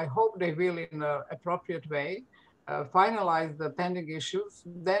region, and I hope they will in an appropriate way, finalize the pending issues,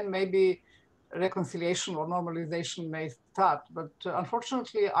 then maybe reconciliation or normalization may start. But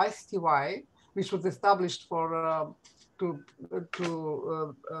unfortunately, ICTY, which was established for to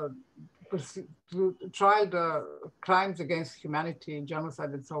try the crimes against humanity,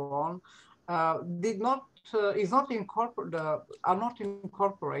 genocide, and so on, are not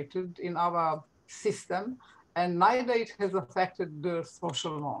incorporated in our system, and neither it has affected the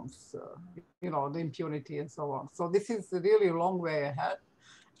social norms, you know, the impunity and so on. So this is really a long way ahead,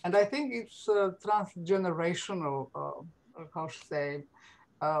 and I think it's a transgenerational, how to say,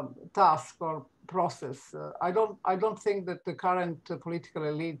 task or process. I don't think that the current political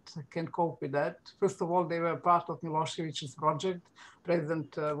elite can cope with that. First of all, they were part of Milosevic's project.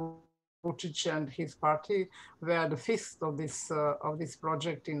 President Vučić and his party were the fifth of this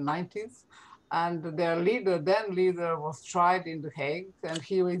project in the 90s. And their then leader, was tried in The Hague, and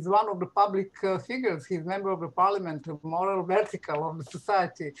he is one of the public figures. He's a member of the parliament, a moral vertical of the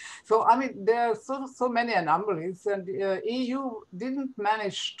society. So, I mean, there are so many anomalies, and the EU didn't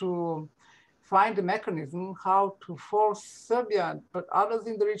manage to find a mechanism how to force Serbia, but others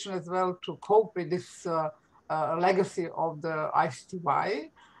in the region as well, to cope with this legacy of the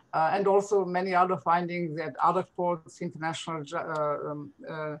ICTY. And also many other findings at other courts, international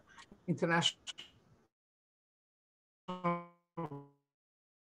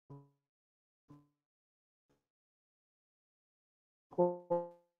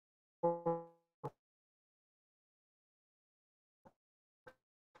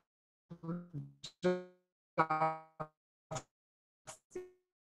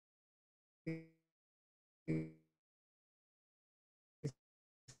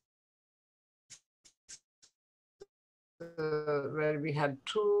where we had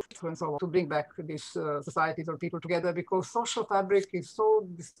to bring back these societies or people together, because social fabric is so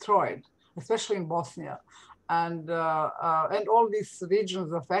destroyed, especially in Bosnia. and all these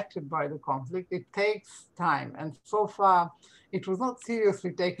regions affected by the conflict, it takes time. And so far, it was not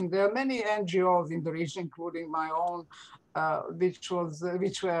seriously taken. There are many NGOs in the region, including my own, which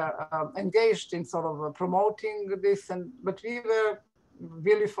were engaged in sort of promoting this, but we were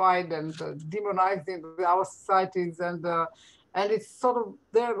vilified and demonized in our societies, and it's sort of,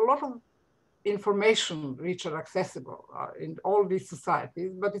 there are a lot of information which are accessible in all these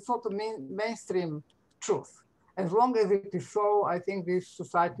societies, but it's not a mainstream truth. As long as it is so, I think these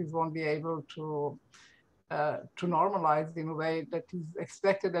societies won't be able to normalize in a way that is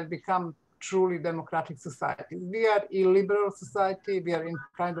expected and become truly democratic societies. We are a liberal society. We are in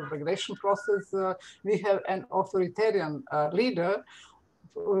kind of regression process. We have an authoritarian leader.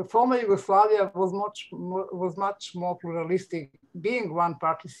 Former Yugoslavia was much more pluralistic, being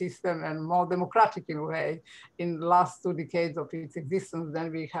one-party system and more democratic in a way in the last 2 decades of its existence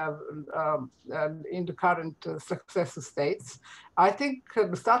than we have in the current successor states. I think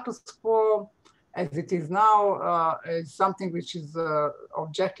the status quo as it is now is something which is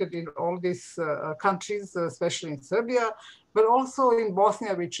objected in all these countries, especially in Serbia, but also in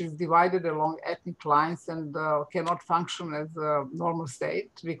Bosnia, which is divided along ethnic lines and cannot function as a normal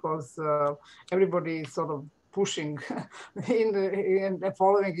state because everybody is sort of pushing in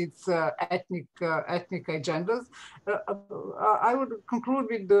following its ethnic agendas. I would conclude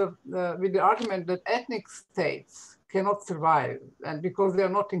with the argument that ethnic states cannot survive, and because they are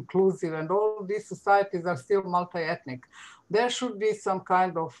not inclusive, and all these societies are still multi-ethnic, there should be some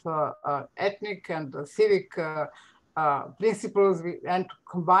kind of ethnic and civic principles and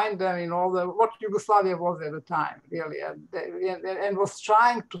combine them in all what Yugoslavia was at the time, really, and was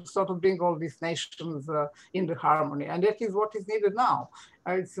trying to sort of bring all these nations into harmony. And that is what is needed now.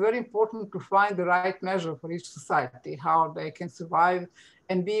 It's very important to find the right measure for each society, how they can survive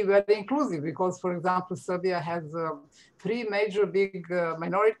and be very inclusive, because, for example, Serbia has 3 major big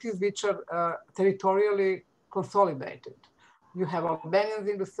minorities which are territorially consolidated. You have Albanians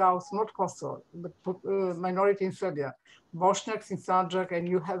in the south, not Kosovo, but minority in Serbia, Bosniaks in Sandžak, and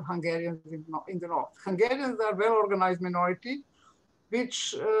you have Hungarians in the north. Hungarians are a well-organized minority,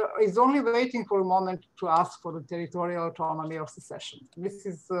 which is only waiting for a moment to ask for the territorial autonomy of secession. This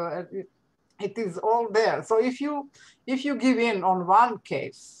is, it is all there. So if you give in on one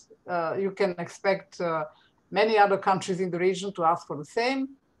case, you can expect many other countries in the region to ask for the same,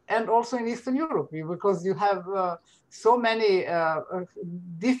 and also in Eastern Europe, because you have so many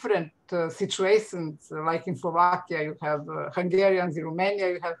different situations, like in Slovakia, you have Hungarians, in Romania,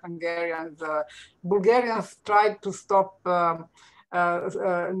 you have Hungarians. Bulgarians tried to stop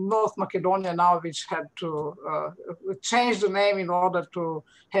North Macedonia now, which had to change the name in order to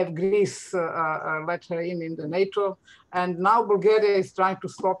have Greece let her in the NATO. And now Bulgaria is trying to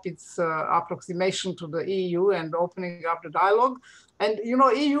stop its approximation to the EU and opening up the dialogue. And, you know,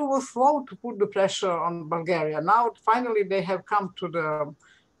 EU was slow to put the pressure on Bulgaria. Now, finally, they have come to the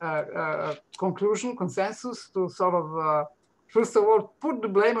consensus to sort of, first of all, put the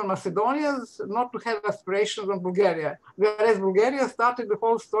blame on Macedonians, not to have aspirations on Bulgaria. Whereas Bulgaria started the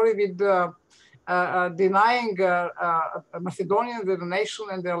whole story with denying Macedonians as a nation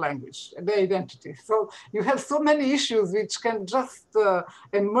and their language, their identity. So you have so many issues which can just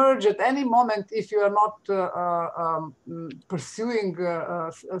emerge at any moment if you are not pursuing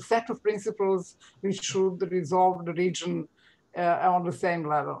a set of principles which should resolve the region on the same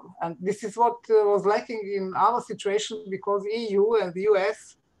level. And this is what was lacking in our situation, because EU and the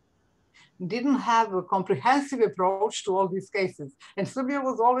US didn't have a comprehensive approach to all these cases. And Serbia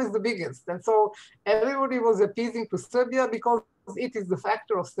was always the biggest. And so everybody was appeasing to Serbia because it is the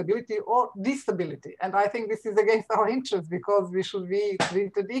factor of stability or instability. And I think this is against our interests, because we should be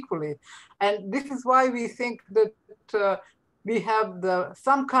treated equally. And this is why we think that we have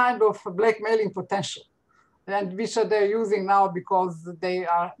some kind of blackmailing potential, and which they're using now because they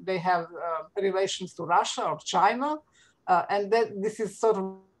have relations to Russia or China, and that this is sort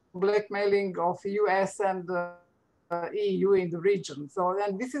of blackmailing of the US and EU in the region. So,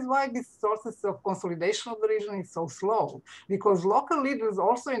 and this is why this process of consolidation of the region is so slow, because local leaders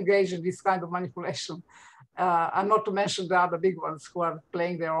also engage in this kind of manipulation, and not to mention the other big ones who are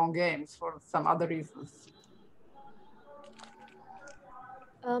playing their own games for some other reasons.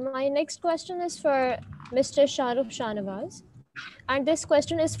 My next question is for Mr. Shahrukh Shahnawaz, and this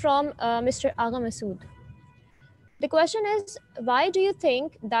question is from Mr. Agha Masood. The question is, why do you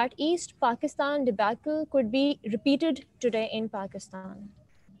think that East Pakistan debacle could be repeated today in Pakistan?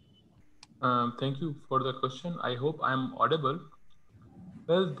 Thank you for the question. I hope I'm audible.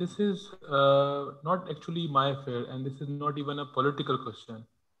 Well, this is not actually my affair, and this is not even a political question.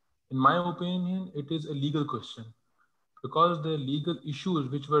 In my opinion, it is a legal question, because the legal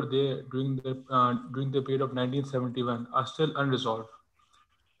issues which were there during the period of 1971 are still unresolved.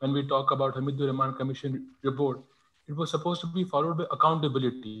 When we talk about Hamidur Rahman Commission report, it was supposed to be followed by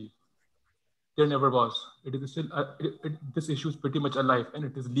accountability. There never was. It is still this issue is pretty much alive and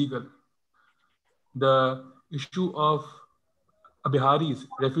it is legal. The issue of Bihari's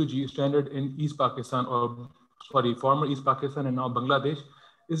refugee stranded in East Pakistan, or sorry, former East Pakistan and now Bangladesh,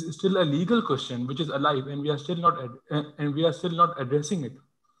 is still a legal question which is alive, and we are still not addressing it.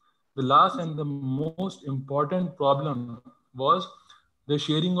 The last and the most important problem was the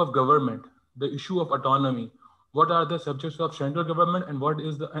sharing of government, the issue of autonomy. What are the subjects of central government, and what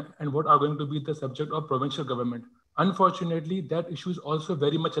are going to be the subject of provincial government? Unfortunately, that issue is also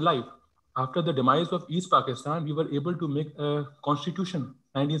very much alive. After the demise of East Pakistan, we were able to make a constitution,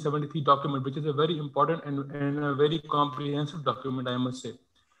 1973 document, which is a very important and a very comprehensive document, I must say.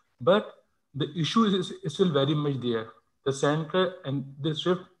 But the issue is still very much there. The center and the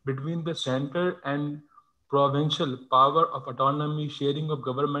shift between the center and provincial power of autonomy, sharing of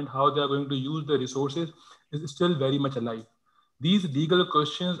government, how they are going to use the resources is still very much alive. These legal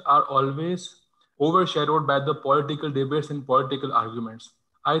questions are always overshadowed by the political debates and political arguments.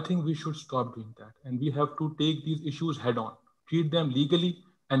 I think we should stop doing that, and we have to take these issues head on, treat them legally,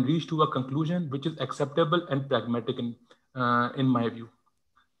 and reach to a conclusion which is acceptable and pragmatic in my view.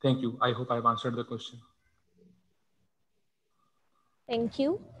 Thank you. I hope I've answered the question. Thank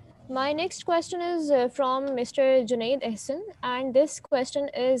you. My next question is from Mr. Junaid Ehsan, and this question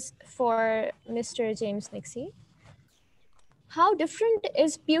is for Mr. James Nixey. How different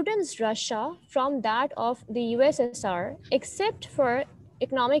is Putin's Russia from that of the USSR, except for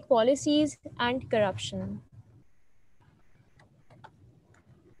economic policies and corruption?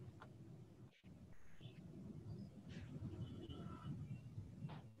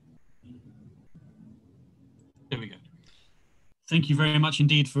 There we go. Thank you very much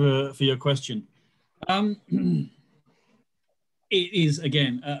indeed for your question. It is,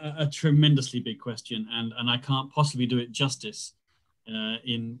 again, a tremendously big question, and I can't possibly do it justice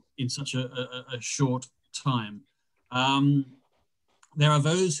in such a short time. There are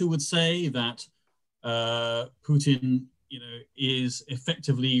those who would say that Putin, is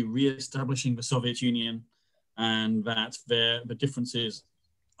effectively re-establishing the Soviet Union, and that the differences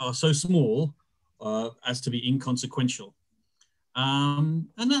are so small as to be inconsequential. And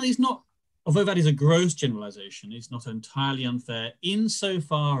that is not, although that is a gross generalization, it's not entirely unfair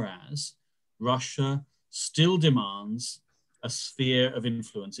insofar as Russia still demands a sphere of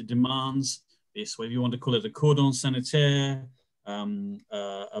influence. It demands this, whether you want to call it a cordon sanitaire,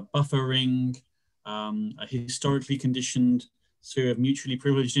 a buffer ring, a historically conditioned sphere of mutually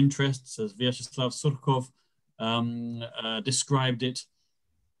privileged interests, as Vyacheslav Surkov described it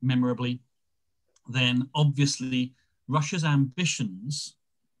memorably. Then obviously Russia's ambitions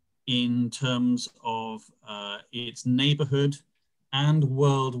in terms of its neighborhood and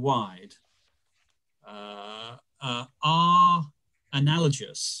worldwide are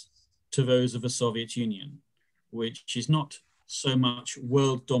analogous to those of the Soviet Union, which is not so much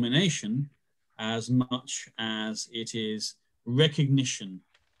world domination as much as it is recognition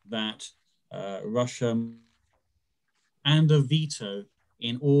that Russia and a veto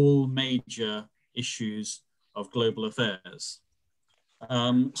in all major issues of global affairs.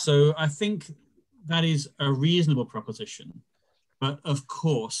 So I think that is a reasonable proposition, but of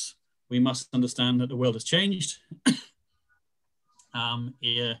course we must understand that the world has changed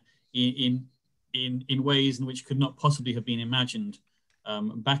in ways in which could not possibly have been imagined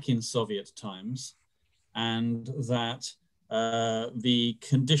back in Soviet times, and that the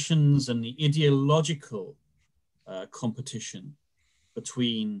conditions and the ideological competition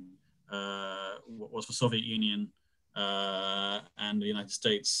between what was the Soviet Union and the United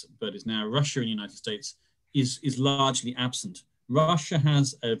States, but is now Russia and the United States, is largely absent. Russia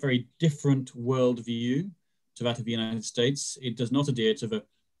has a very different worldview to that of the United States. It does not adhere to the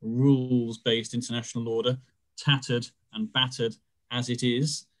rules-based international order, tattered and battered as it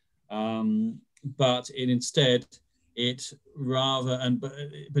is, but instead it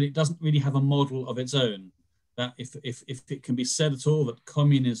doesn't really have a model of its own. That if it can be said at all that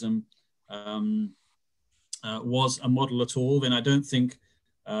communism was a model at all, then I don't think,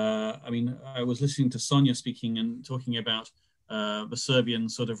 I was listening to Sonja speaking and talking about the Serbian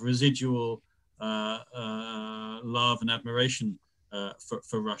sort of residual love and admiration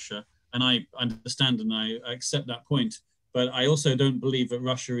for Russia. And I understand and I accept that point, but I also don't believe that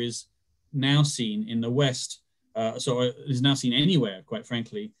Russia is now seen in the West, is now seen anywhere, quite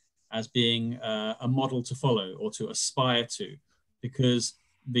frankly, as being a model to follow or to aspire to, because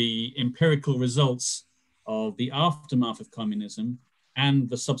the empirical results of the aftermath of communism and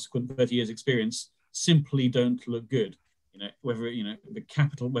the subsequent 30 years experience simply don't look good. Whether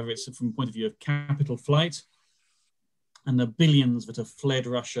whether it's from the point of view of capital flight and the billions that have fled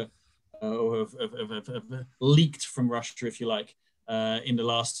Russia or have leaked from Russia, if you like, in the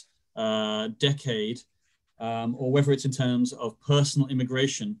last decade, or whether it's in terms of personal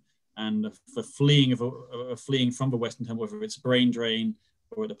immigration and for fleeing from the West, in terms of whether it's brain drain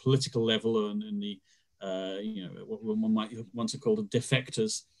or at the political level and in the what one might once have called the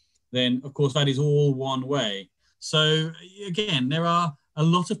defectors, then of course that is all one way. So again, there are a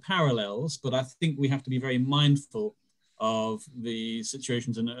lot of parallels, but I think we have to be very mindful of the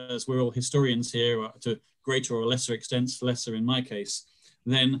situations, and as we're all historians here, to greater or lesser extents, lesser in my case,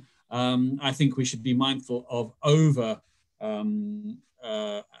 then I think we should be mindful of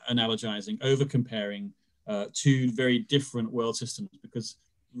analogizing, over comparing two very different world systems, because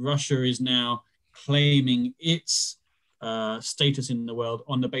Russia is now claiming its status in the world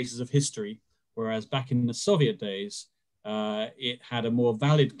on the basis of history, whereas back in the Soviet days, it had a more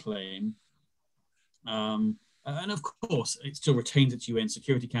valid claim. And of course, it still retains its UN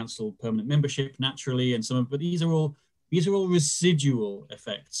Security Council permanent membership naturally, and but these are all residual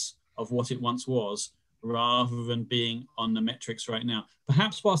effects of what it once was, rather than being on the metrics right now.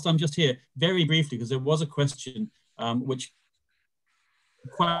 Perhaps whilst I'm just here, very briefly, because there was a question which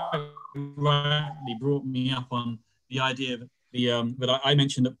quite rightly brought me up on the idea of that I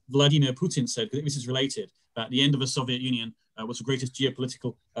mentioned that Vladimir Putin said, because this is related, that the end of the Soviet Union was the greatest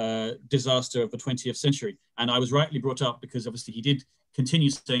geopolitical disaster of the 20th century. And I was rightly brought up because obviously he did continue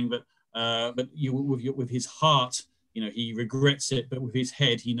saying that, with his heart, he regrets it, but with his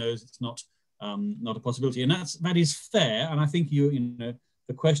head, he knows it's not a possibility. And that is fair. And I think the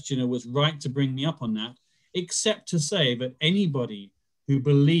questioner was right to bring me up on that, except to say that anybody who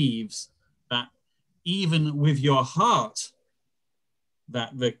believes that even with your heart,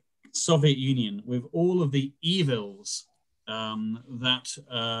 that the Soviet Union, with all of the evils that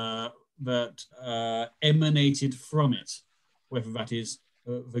emanated from it, whether that is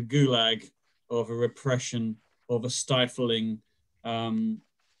the gulag or the repression or the stifling, then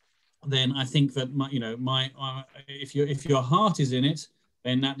I think that if your heart is in it,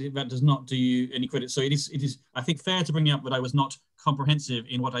 then that does not do you any credit. So it is I think fair to bring up that I was not comprehensive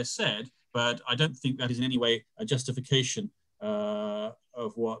in what I said, but I don't think that is in any way a justification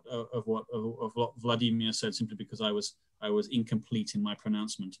of what Vladimir said, simply because I was incomplete in my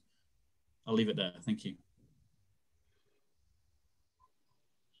pronouncement. I'll leave it there. Thank you.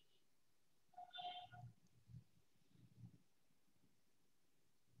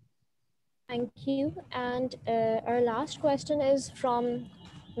 Thank you. And our last question is from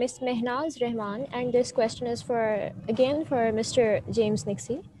Ms. Mehnaz Rehman, and this question is again for Mr. James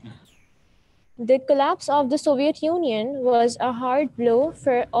Nixey. The collapse of the Soviet Union was a hard blow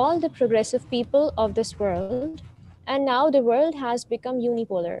for all the progressive people of this world, and now the world has become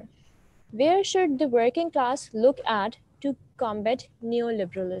unipolar. Where should the working class look at to combat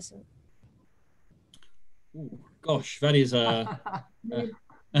neoliberalism? Ooh, gosh, that is a...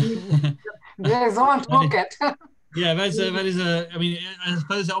 There's one to look at. Yeah, that is a... I mean, I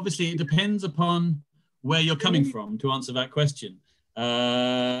suppose obviously it depends upon where you're coming from to answer that question. If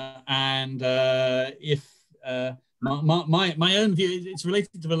my own view, it's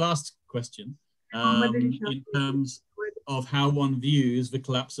related to the last question in terms of how one views the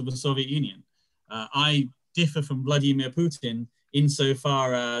collapse of the Soviet Union. I differ from Vladimir Putin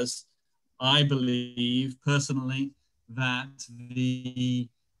insofar as I believe personally that the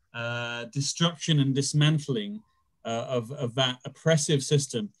destruction and dismantling of that oppressive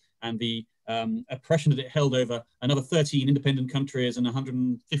system and the oppression that it held over another 13 independent countries and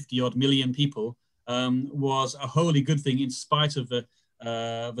 150 odd million people was a wholly good thing, in spite of the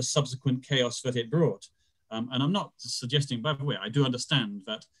subsequent chaos that it brought. And I'm not suggesting, by the way, I do understand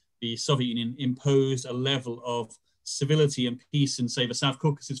that the Soviet Union imposed a level of civility and peace in, say, the South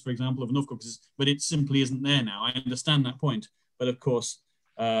Caucasus, for example, of the North Caucasus, but it simply isn't there now. I understand that point, but of course,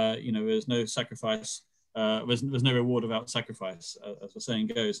 there's no sacrifice. There's no reward without sacrifice, as the saying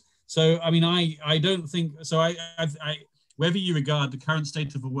goes. So, I mean, I don't think, so I whether you regard the current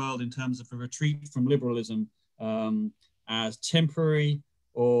state of the world in terms of a retreat from liberalism as temporary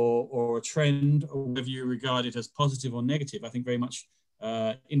or a trend, or whether you regard it as positive or negative, I think very much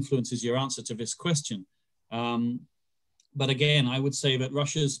influences your answer to this question. But again, I would say that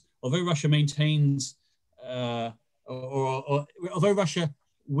although Russia maintains, although Russia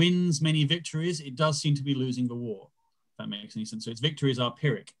wins many victories, it does seem to be losing the war, if that makes any sense. So its victories are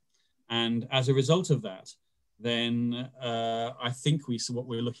Pyrrhic. And as a result of that, then I think what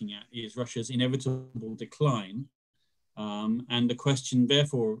we're looking at is Russia's inevitable decline. And the question,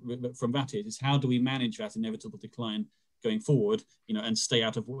 therefore, from that is how do we manage that inevitable decline going forward, and stay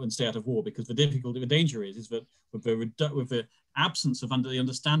out of war? Because the danger is that with the absence of the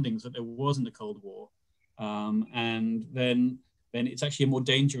understandings that there was in the Cold War, and then it's actually a more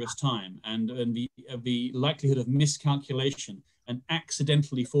dangerous time, and the likelihood of miscalculation and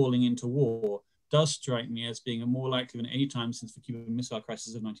accidentally falling into war does strike me as being more likely than any time since the Cuban Missile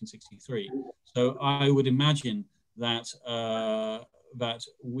Crisis of 1963. So I would imagine that that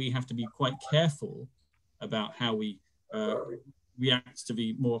we have to be quite careful about how we react to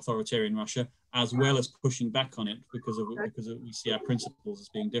the more authoritarian Russia, as well as pushing back on it because we see our principles as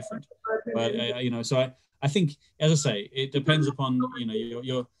being different. But so I think, as I say, it depends upon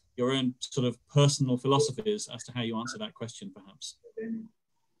your own sort of personal philosophies as to how you answer that question, perhaps.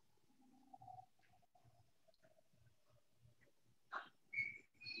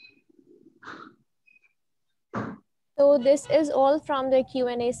 So this is all from the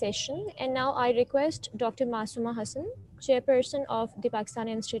Q&A session. And now I request Dr. Masuma Hasan, Chairperson of the Pakistan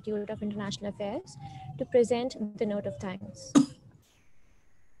Institute of International Affairs, to present the note of thanks.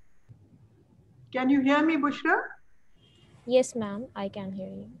 Can you hear me, Bushra? Yes, ma'am, I can hear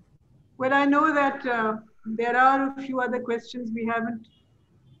you. Well, I know that there are a few other questions we haven't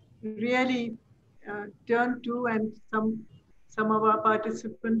really turned to, and some of our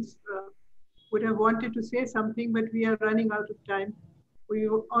participants would have wanted to say something, but we are running out of time.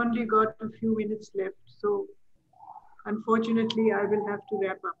 We've only got a few minutes left. So unfortunately, I will have to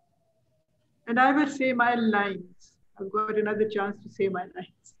wrap up. And I will say my lines. I've got another chance to say my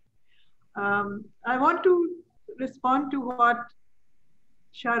lines. I want to respond to what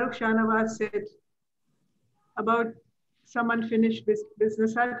Shahrukh Shahnawaz said about some unfinished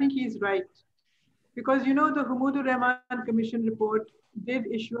business. I think he's right. Because the Humudur Rahman Commission report did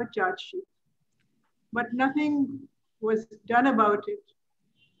issue a charge sheet, but nothing was done about it.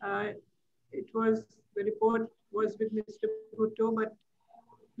 The report was with Mr. Bhutto, but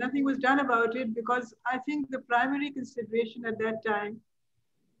nothing was done about it because I think the primary consideration at that time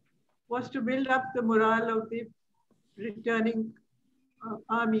was to build up the morale of the returning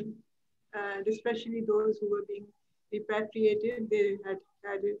army, and especially those who were being repatriated. They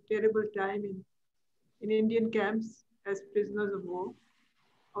had a terrible time in Indian camps as prisoners of war.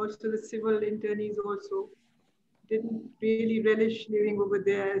 Also, the civil internees also didn't really relish living over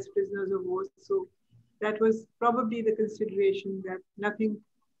there as prisoners of war. So that was probably the consideration, that nothing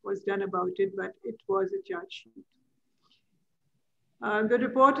was done about it, but it was a charge sheet. The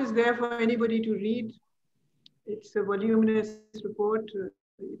report is there for anybody to read. It's a voluminous report.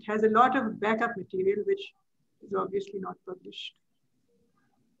 It has a lot of backup material, which is obviously not published.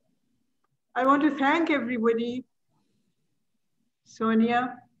 I want to thank everybody,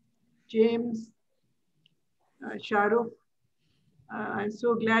 Sonia, James, Shahrukh. I'm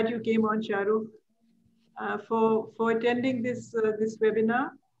so glad you came on, Shahrukh, for attending this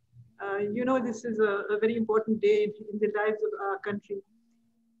webinar. This is a very important day in the lives of our country.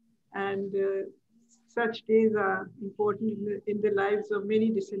 And such days are important in the lives of many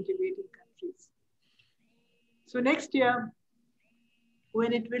disintegrating countries. So next year,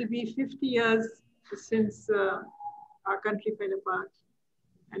 when it will be 50 years since our country fell apart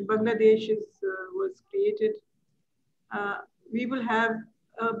and Bangladesh was created, we will have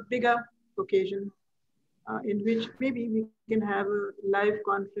a bigger occasion in which maybe we can have a live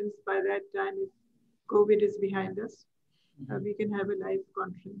conference by that time. If COVID is behind us, we can have a live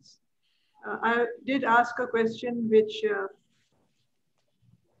conference. I did ask a question which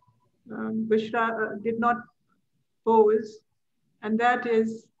Bushra did not pose, and that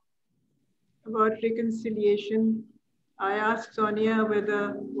is about reconciliation. I asked Sonia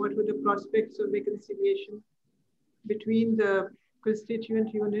what were the prospects of reconciliation between the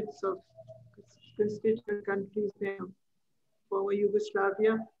constituent units of constituent countries in former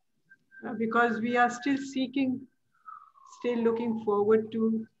Yugoslavia, because we are still seeking, still looking forward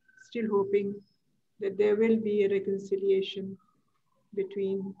to, still hoping that there will be a reconciliation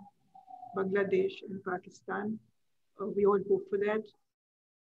between Bangladesh and Pakistan. We all hope for that.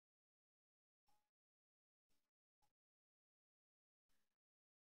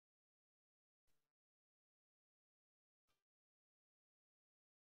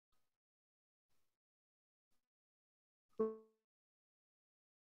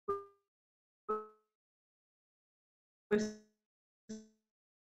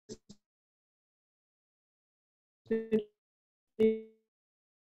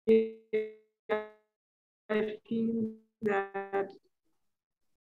 I feel that